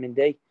take vitamin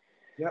D.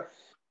 Yeah.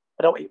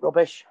 I don't eat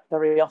rubbish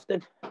very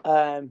often.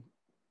 I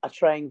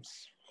train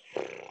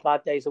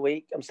 5 days a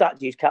week. I'm starting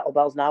to use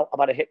kettlebells now. I've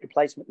had a hip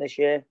replacement this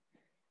year.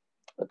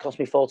 It cost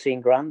me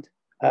 14 grand.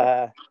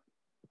 But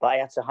I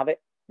had to have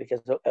it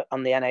because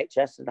on the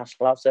NHS, the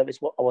National Health Service,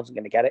 I wasn't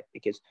going to get it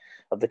because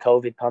of the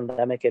COVID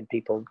pandemic, and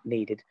people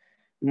needed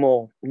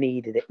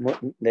it,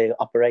 the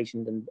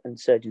operations and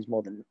surgeons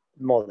more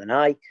than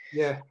I.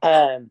 Yeah.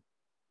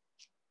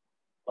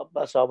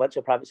 So I went to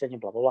a private surgeon,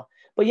 blah blah blah.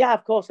 But yeah,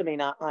 of course. I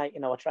mean, I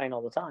train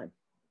all the time,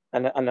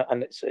 and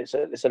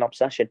it's an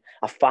obsession.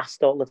 I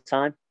fast all the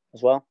time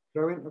as well.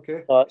 Brilliant.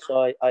 Okay.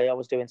 So I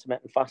was doing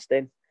intermittent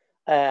fasting.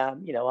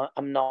 You know,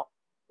 I'm not,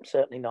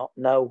 certainly not,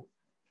 no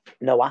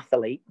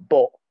athlete,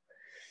 but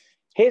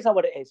here's how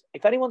it is.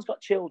 If anyone's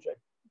got children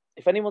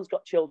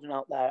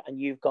out there and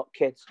you've got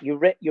kids, you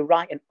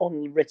write an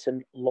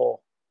unwritten law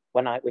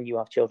when you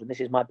have children.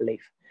 This is my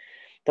belief,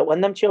 that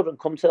when them children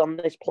come to on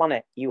this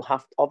planet, you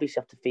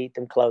obviously have to feed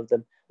them, clothe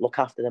them, look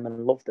after them,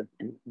 and love them.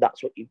 And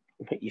that's what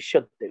you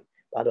should do.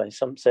 By the way,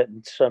 some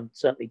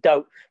certainly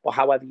don't, but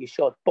however you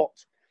should.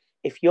 But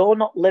if you're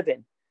not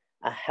living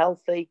a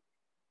healthy,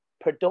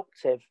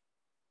 productive,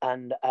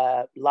 and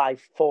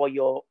life for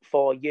you,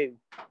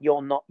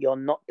 you're not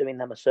doing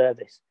them a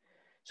service.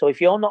 So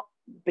if you're not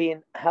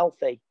being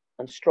healthy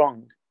and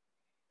strong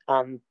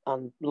and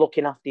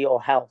looking after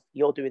your health,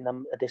 you're doing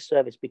them a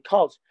disservice,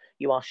 because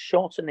you are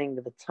shortening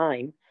the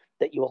time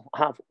that you will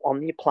have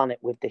on your planet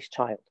with this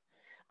child.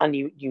 And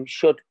you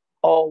should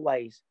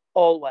always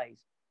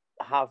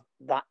have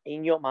that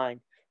in your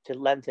mind, to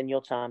lengthen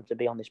your time to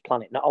be on this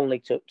planet, not only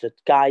to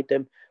guide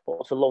them,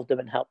 but to love them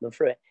and help them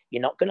through it.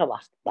 You're not going to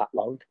last that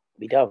long.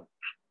 We don't.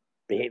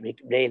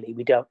 Really,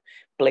 we don't.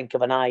 Blink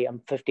of an eye.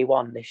 I'm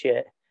 51 this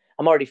year.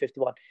 I'm already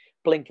 51.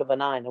 Blink of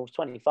an eye, and I was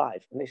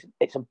 25. And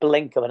it's a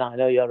blink of an eye. I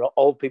know you're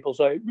old people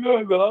say,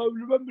 yeah, well, I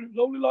remember it was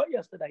only like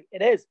yesterday.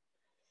 It is.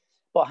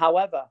 But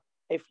however,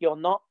 if you're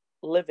not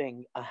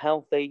living a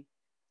healthy,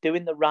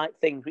 doing the right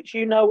things, which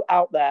you know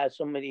out there,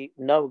 somebody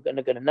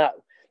going to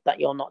know that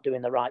you're not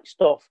doing the right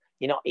stuff,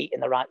 you're not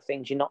eating the right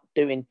things, you're not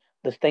doing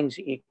the things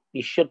that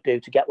you should do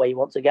to get where you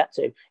want to get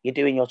to, you're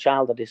doing your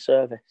child a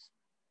disservice.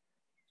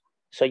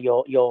 So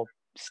you're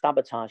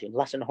sabotaging.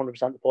 Less than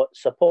 100%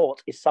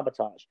 support is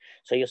sabotage.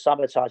 So you're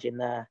sabotaging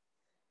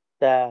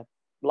their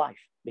life,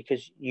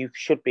 because you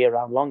should be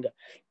around longer.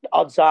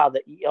 Odds are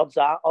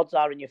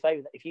in your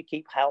favour that if you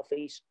keep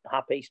healthy,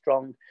 happy,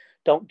 strong,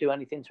 don't do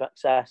anything to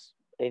excess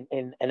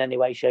in any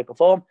way, shape, or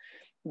form,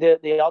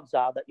 the odds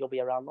are that you'll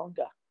be around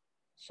longer.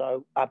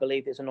 So I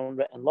believe there's an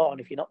unwritten law, and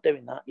if you're not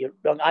doing that, you're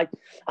wrong.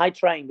 I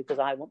train because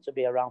I want to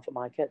be around for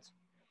my kids.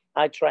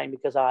 I train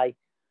because I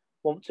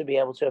want to be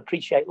able to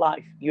appreciate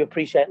life. You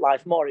appreciate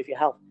life more if you're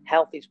health.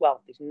 Health is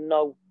wealth. There's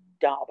no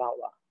doubt about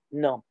that.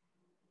 No.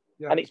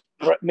 Yeah. And it's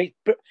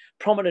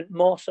prominent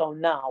more so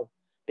now,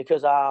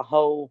 because our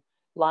whole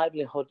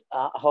livelihood,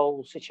 our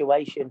whole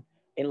situation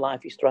in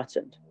life is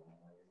threatened.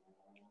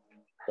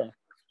 So.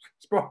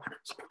 Spot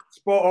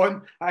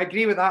on. I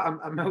agree with that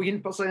a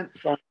million %.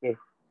 Thank you.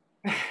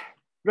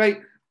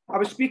 Right. I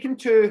was speaking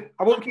to,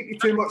 I won't keep you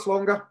too much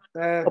longer.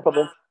 No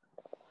problem.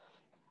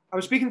 I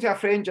was speaking to a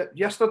friend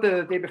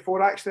yesterday, the day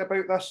before, actually,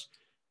 about this,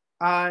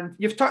 and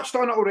you've touched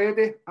on it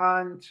already,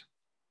 and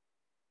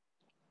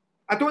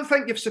I don't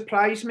think you've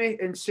surprised me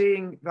in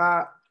saying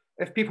that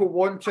if people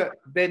want it,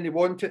 then they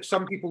want it.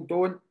 Some people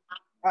don't.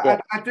 Yeah.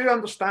 I do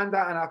understand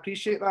that, and I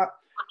appreciate that.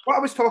 What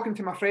I was talking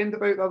to my friend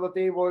about the other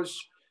day was,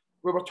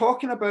 we were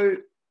talking about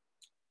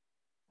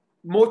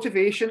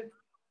motivation,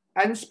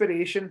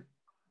 inspiration,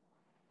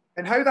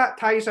 and how that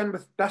ties in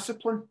with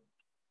discipline.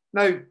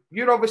 Now,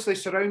 you're obviously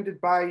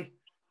surrounded by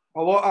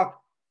a lot of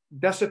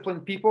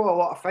disciplined people, a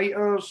lot of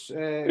fighters,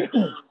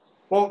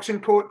 boxing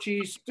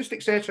coaches, just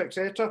etc.,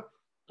 etc.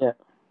 Yeah.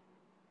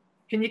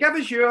 Can you give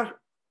us your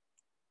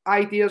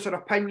ideas or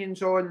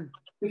opinions on,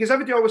 because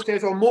everybody always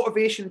says, oh,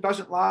 motivation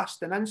doesn't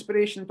last and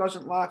inspiration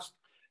doesn't last.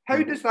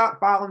 How does that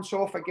balance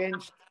off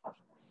against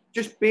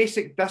just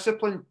basic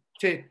discipline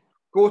to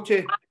go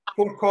to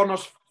 4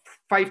 corners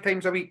 5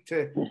 times a week,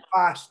 to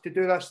fast, to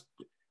do this?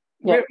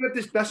 Yeah. Where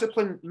does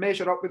discipline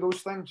measure up with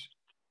those things?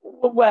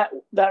 Where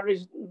there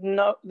is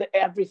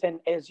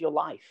everything is your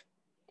life.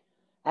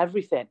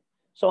 Everything.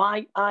 So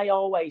I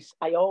always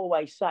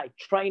say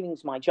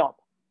training's my job.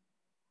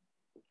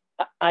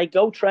 I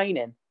go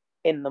training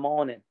in the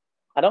morning.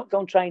 I don't go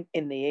and train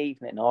in the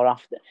evening or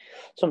after.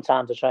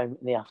 Sometimes I train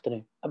in the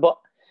afternoon. But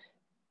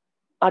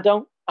I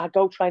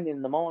go training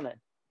in the morning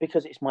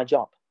because it's my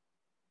job.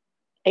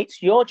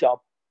 It's your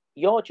job,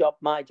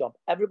 my job,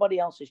 everybody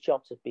else's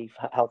job to be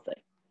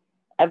healthy.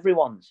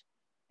 Everyone's.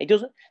 It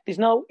doesn't, there's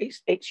no,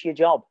 it's your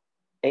job.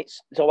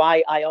 So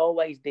I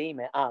always deem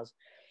it as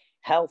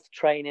health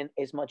training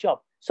is my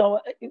job. So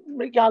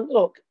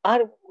look,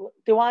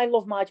 do I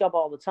love my job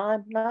all the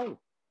time? No.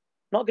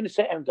 I'm not going to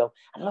sit here and go,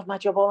 I love my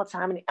job all the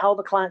time and all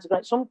the clients are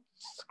great. Some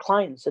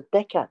clients are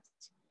dickheads.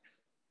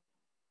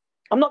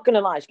 I'm not going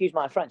to lie, excuse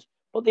my French,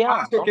 but they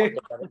are. Okay.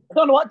 I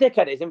don't know what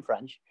dickhead is in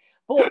French,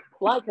 but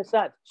like I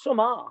said, some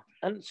are,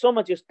 and some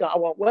are just, I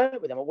won't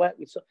work with them.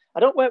 I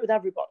don't work with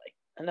everybody,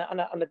 and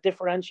I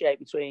differentiate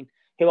between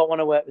who I want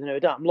to work with and who I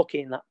don't. I'm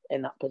lucky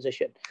in that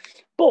position.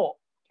 But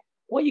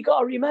what you got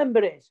to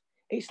remember is,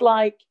 it's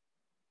like,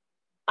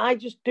 I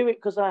just do it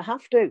because I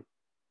have to.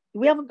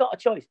 We haven't got a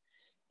choice.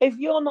 If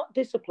you're not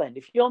disciplined,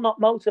 if you're not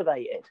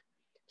motivated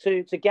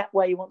to get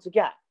where you want to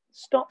get,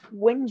 stop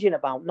whinging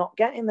about not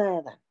getting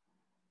there then.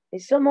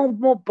 It's so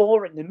more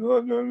boring than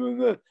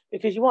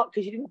because you what?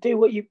 Because you didn't do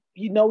what you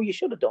know you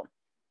should have done.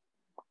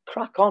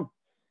 Crack on.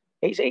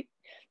 Give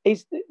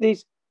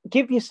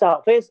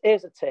yourself.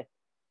 Here's a tip.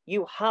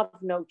 You have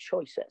no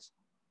choices.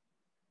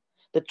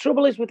 The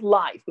trouble is with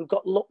life, we've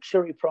got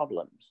luxury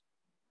problems.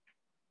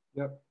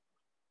 Yep.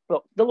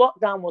 But the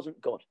lockdown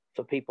wasn't good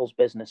for people's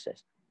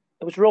businesses.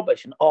 It was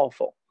rubbish and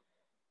awful.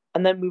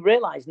 And then we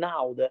realise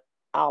now that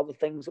all the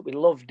things that we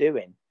love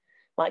doing,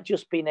 like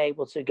just being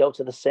able to go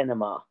to the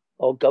cinema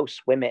or go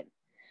swimming,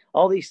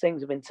 all these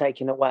things have been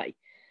taken away.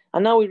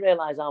 And now we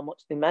realise how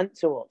much they meant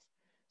to us.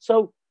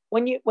 So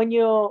when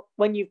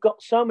you've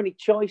got so many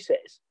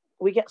choices,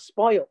 we get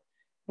spoiled.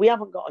 We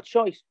haven't got a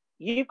choice.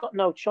 You've got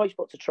no choice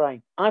but to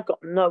train. I've got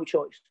no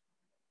choice.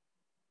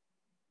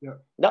 Yeah.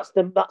 That's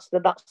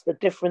the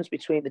difference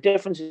between the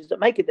differences that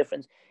make a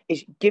difference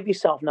is give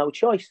yourself no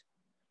choice.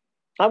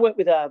 I work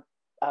with an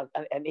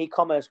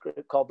e-commerce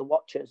group called The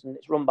Watchers, and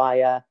it's run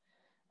by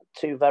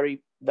two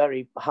very,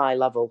 very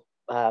high-level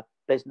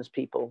business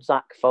people,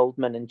 Zach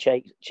Foldman and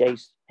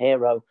Chase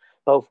Hero,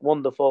 both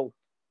wonderful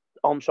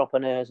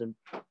entrepreneurs and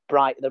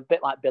bright. They're a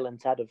bit like Bill and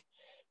Ted of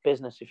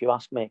business, if you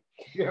ask me.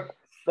 Yeah.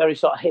 Very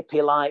sort of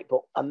hippie-like,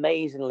 but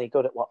amazingly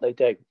good at what they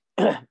do.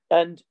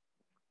 And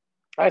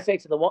I say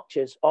to the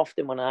Watchers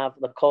often when I have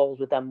the calls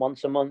with them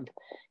once a month,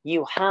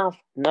 you have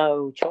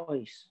no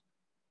choice.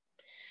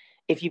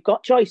 If you've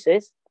got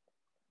choices,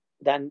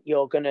 then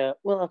you're going to,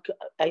 well,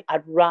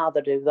 I'd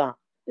rather do that.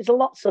 There's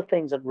lots of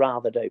things I'd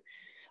rather do.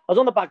 I was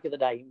on the bag the other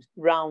day, it was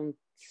round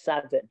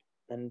 7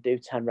 and do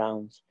 10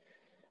 rounds.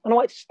 And I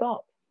wanted to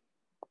stop.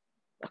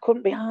 I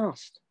couldn't be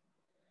asked.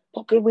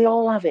 But we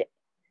all have it.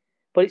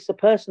 But it's the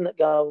person that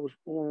goes,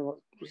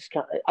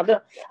 I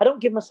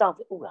don't give myself,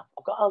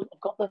 I've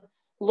got the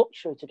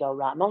luxury to go,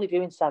 right, I'm only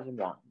doing 7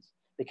 rounds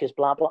because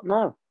blah, blah.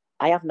 No,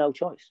 I have no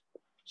choice.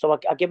 So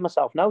I give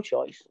myself no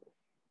choice.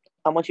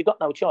 And once you've got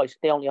no choice,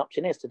 the only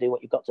option is to do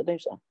what you've got to do,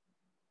 so.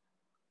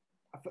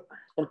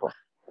 Simple.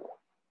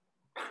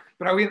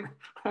 Brilliant.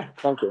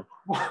 Thank you.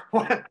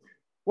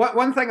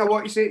 One thing I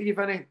want to say to you,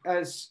 Vinny,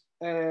 is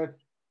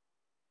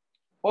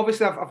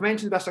obviously I've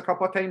mentioned this a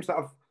couple of times that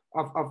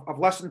I've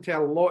listened to a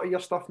lot of your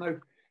stuff now,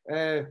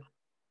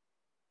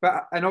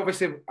 but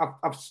obviously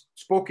I've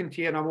spoken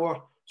to you on a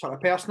more sort of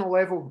personal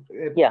level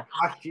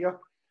last year.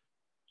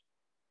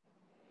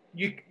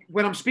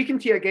 When I'm speaking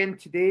to you again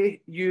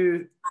today,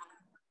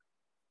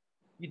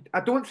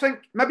 I don't think,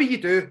 maybe you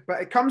do, but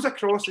it comes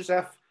across as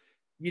if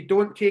you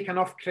don't take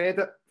enough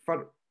credit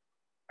for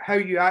how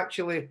you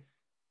actually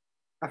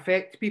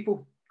affect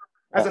people.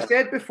 As I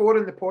said before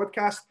in the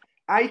podcast,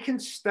 I can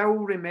still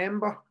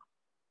remember,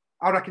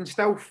 or I can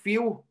still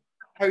feel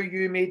how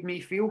you made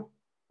me feel.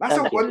 That's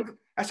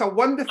a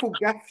wonderful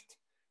gift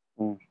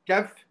to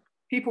give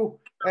people.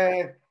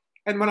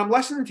 And when I'm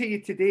listening to you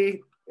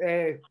today,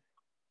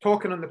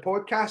 talking on the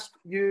podcast,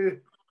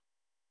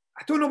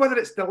 I don't know whether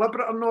it's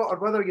deliberate or not, or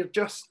whether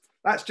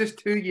that's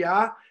just who you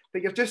are,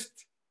 that you're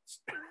just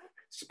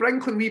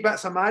sprinkling wee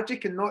bits of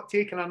magic and not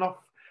taking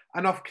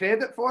enough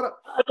credit for it.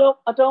 I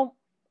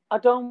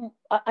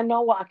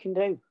know what I can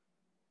do.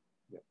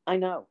 I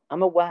know.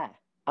 I'm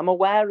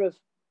aware of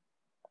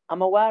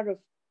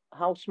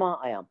how smart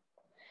I am.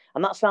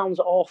 And that sounds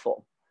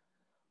awful.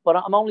 But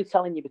I'm only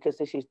telling you because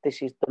this is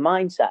the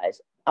mindset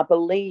is I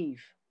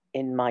believe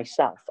in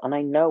myself and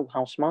I know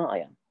how smart I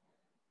am.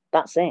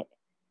 That's it.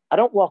 I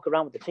don't walk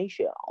around with the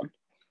t-shirt on.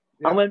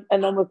 Yeah.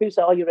 And then when people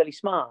say, "Oh, you're really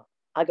smart,"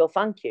 I go,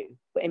 "Thank you."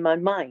 But in my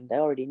mind, I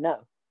already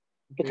know.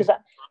 Because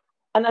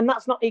and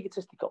that's not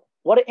egotistical.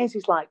 What it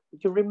is like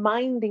you're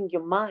reminding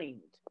your mind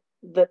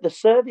that the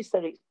service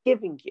that it's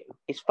giving you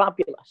is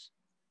fabulous.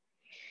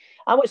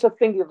 I watched a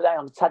thing the other day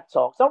on the TED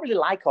Talks. I don't really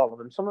like all of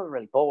them. Some of them are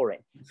really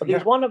boring. But there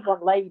was one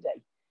lady,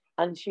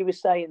 and she was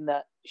saying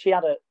that she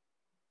had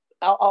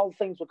all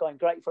things were going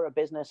great for her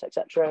business,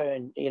 etc.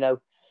 And,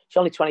 she's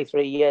only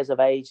 23 years of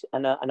age,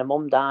 and her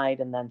mum died,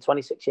 and then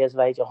 26 years of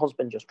age, her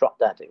husband just dropped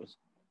dead. It was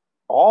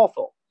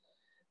awful.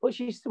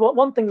 But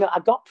one thing that I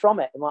got from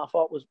it, and what I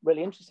thought was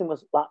really interesting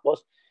was,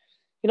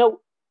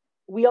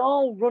 we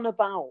all run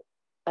about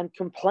and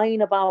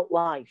complain about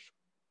life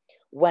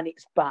when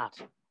it's bad.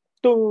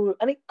 And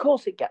of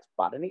course it gets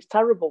bad, and it's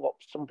terrible what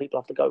some people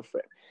have to go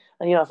through.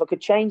 And, if I could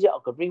change it, I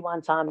could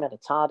rewind time, I had a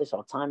TARDIS or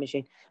a time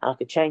machine, and I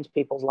could change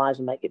people's lives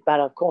and make it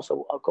better. Of course I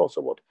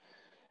would.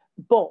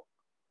 But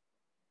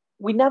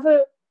we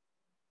never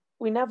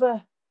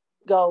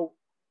go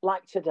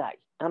like today.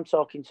 I'm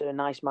talking to a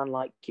nice man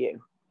like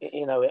you,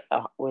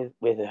 with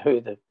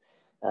the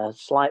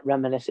slight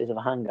reminiscences of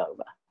a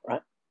hangover,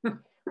 right?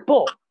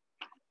 but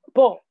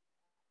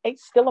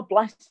it's still a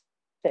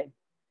blessing.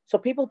 So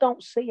people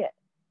don't see it.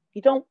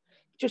 You don't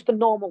just a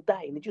normal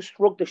day and they just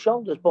shrug their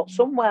shoulders. But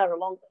somewhere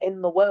along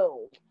in the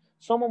world,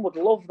 someone would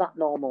love that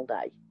normal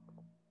day.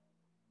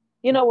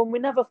 And we're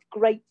never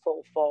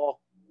grateful for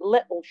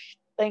little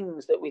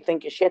things that we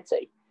think are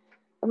shitty.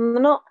 And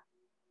they're not.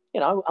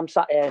 I'm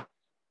sat here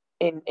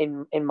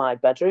in my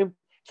bedroom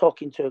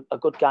talking to a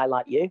good guy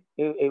like you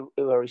who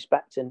I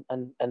respect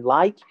and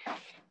like.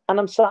 And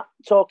I'm sat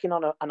talking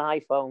on an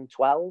iPhone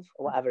 12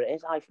 or whatever it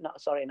is. An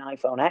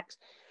iPhone X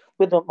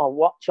with my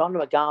watch on,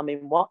 a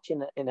Garmin watch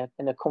in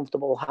a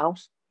comfortable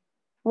house.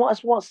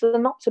 What's there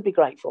not to be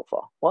grateful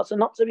for? What's there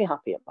not to be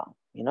happy about?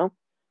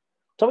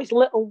 So it's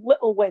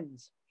little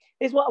wins.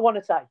 Here's what I want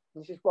to say.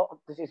 This is what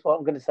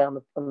I'm going to say on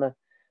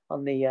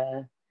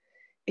the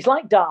It's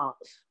like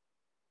darts.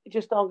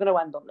 Just I'm going to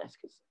end on this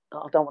because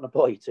I don't want to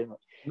bore you too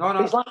much. No,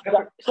 no. It's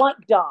like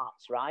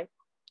darts, right?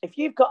 If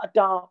you've got a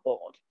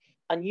dartboard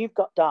and you've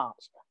got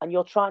darts and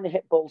you're trying to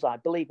hit bullseye,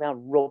 believe me,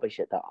 I'm rubbish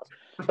at darts.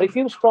 But if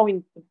you was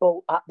throwing the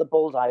ball at the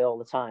bullseye all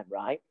the time,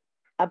 right?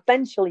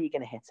 Eventually you're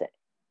going to hit it.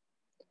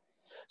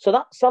 So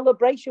that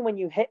celebration when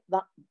you hit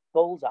that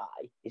bullseye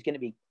is going to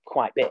be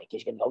quite big.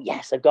 You're going to go,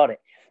 yes, I got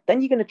it.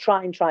 Then you're going to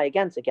try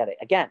again to get it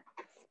again.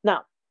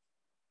 Now,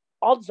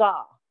 odds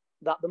are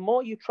that the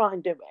more you try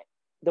and do it,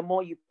 the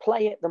more you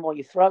play it, the more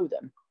you throw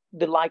them,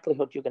 the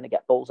likelihood you're going to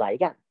get bullseye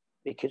again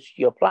because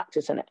you're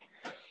practicing it.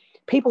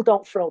 People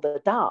don't throw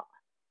the dart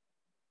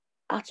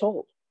at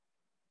all,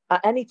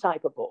 at any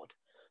type of board.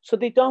 So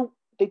they don't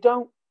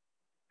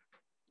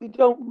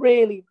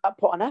really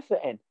put an effort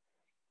in.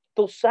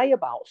 They'll say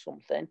about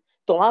something,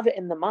 they'll have it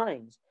in their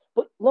minds.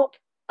 But look,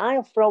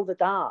 I'll throw the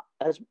dart,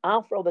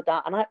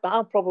 and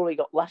I'll probably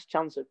got less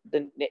chance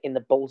in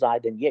the bullseye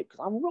than you because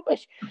I'm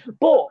rubbish.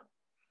 But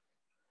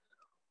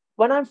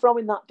when I'm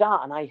throwing that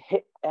dart and I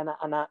hit and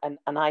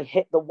I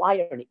hit the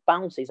wire and it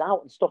bounces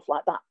out and stuff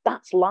like that,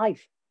 that's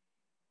life.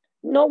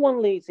 No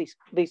one leads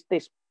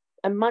this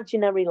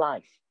imaginary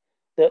life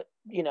that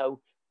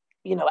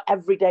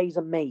every day is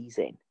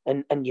amazing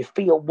and you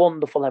feel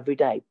wonderful every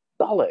day.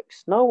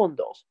 Bollocks, no one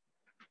does.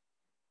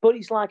 But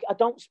it's like I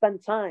don't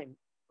spend time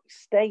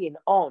staying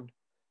on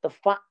the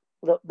fact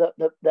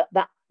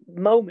that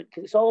moment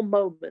because it's all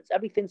moments.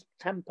 Everything's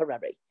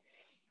temporary.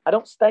 I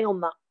don't stay on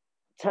that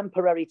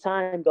temporary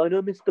time going, I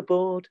missed the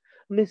board,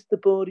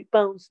 it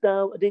bounced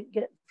out, I didn't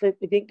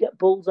get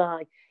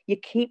bullseye. You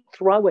keep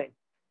throwing.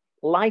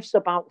 Life's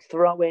about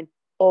throwing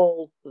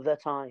all the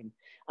time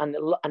and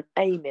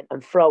aiming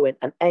and throwing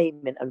and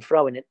aiming and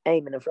throwing and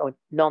aiming and throwing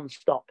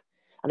non-stop.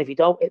 And if you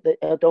don't hit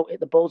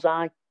the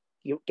bullseye,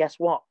 you guess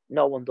what?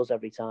 No one does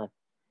every time.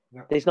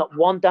 Yeah. There's not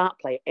one dart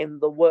player in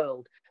the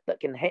world that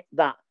can hit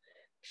that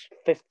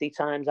 50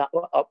 times.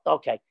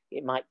 Okay,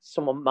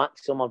 someone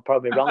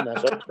probably wrong there.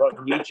 So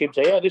on YouTube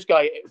say, yeah, this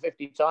guy hit it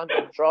 50 times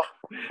on the trot.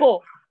 But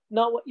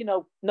no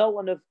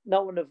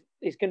one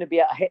is going to be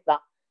able to hit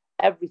that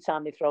every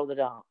time they throw the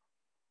dart.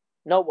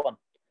 No one.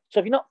 So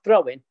if you're not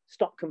throwing,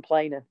 stop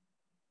complaining.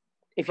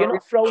 If you're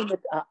not throwing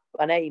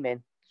and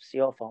aiming, it's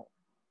your fault.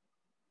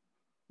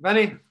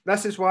 Vinny,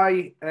 this is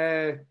why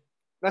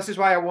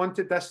I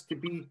wanted this to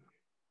be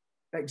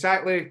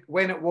exactly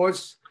when it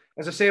was.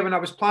 As I say, when I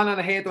was planning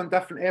ahead on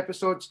different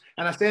episodes,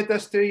 and I said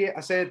this to you,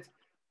 I said,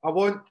 I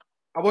want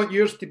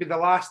yours to be the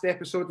last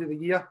episode of the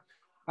year,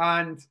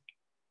 and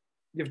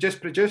you've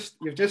just produced,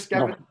 you've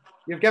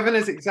given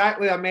us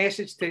exactly a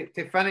message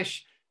to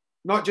finish,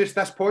 not just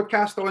this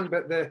podcast on,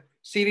 but the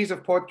series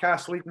of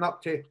podcasts leading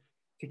up to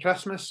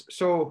Christmas.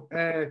 So,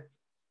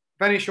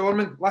 Vinny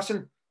Shoreman,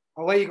 listen,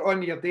 I'll let you get on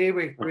with your day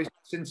with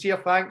sincere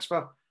thanks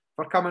for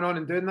coming on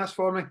and doing this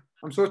for me.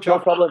 I'm so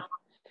chuffed.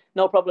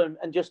 No problem.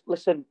 And just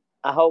listen,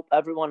 I hope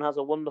everyone has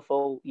a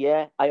wonderful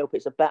year. I hope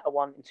it's a better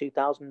one in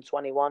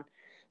 2021.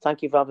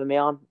 Thank you for having me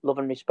on. Love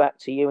and respect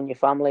to you and your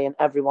family and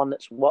everyone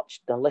that's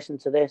watched and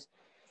listened to this.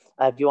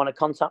 If you want to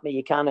contact me,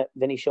 you can at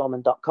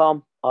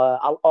vinnyshoreman.com.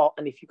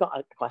 And if you've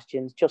got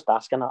questions, just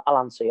ask and I'll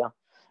answer you.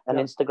 And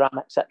yeah. Instagram,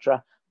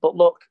 etc. But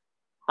look,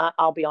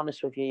 I'll be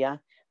honest with you, yeah.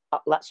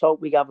 Let's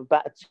hope we have a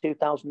better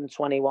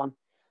 2021.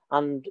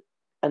 And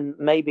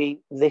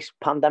maybe this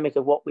pandemic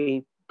of what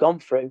we've gone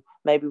through,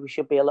 maybe we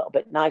should be a little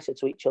bit nicer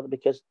to each other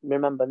because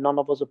remember, none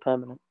of us are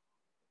permanent.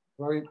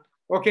 Right.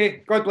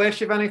 Okay. God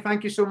bless you, Vinny.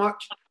 Thank you so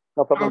much.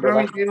 No problem. Have a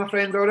brilliant day, my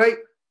friend. All right.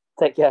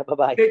 Take care.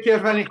 Bye-bye. Take care,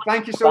 Vinny.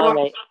 Thank you so much.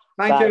 Mate.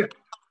 Thank you.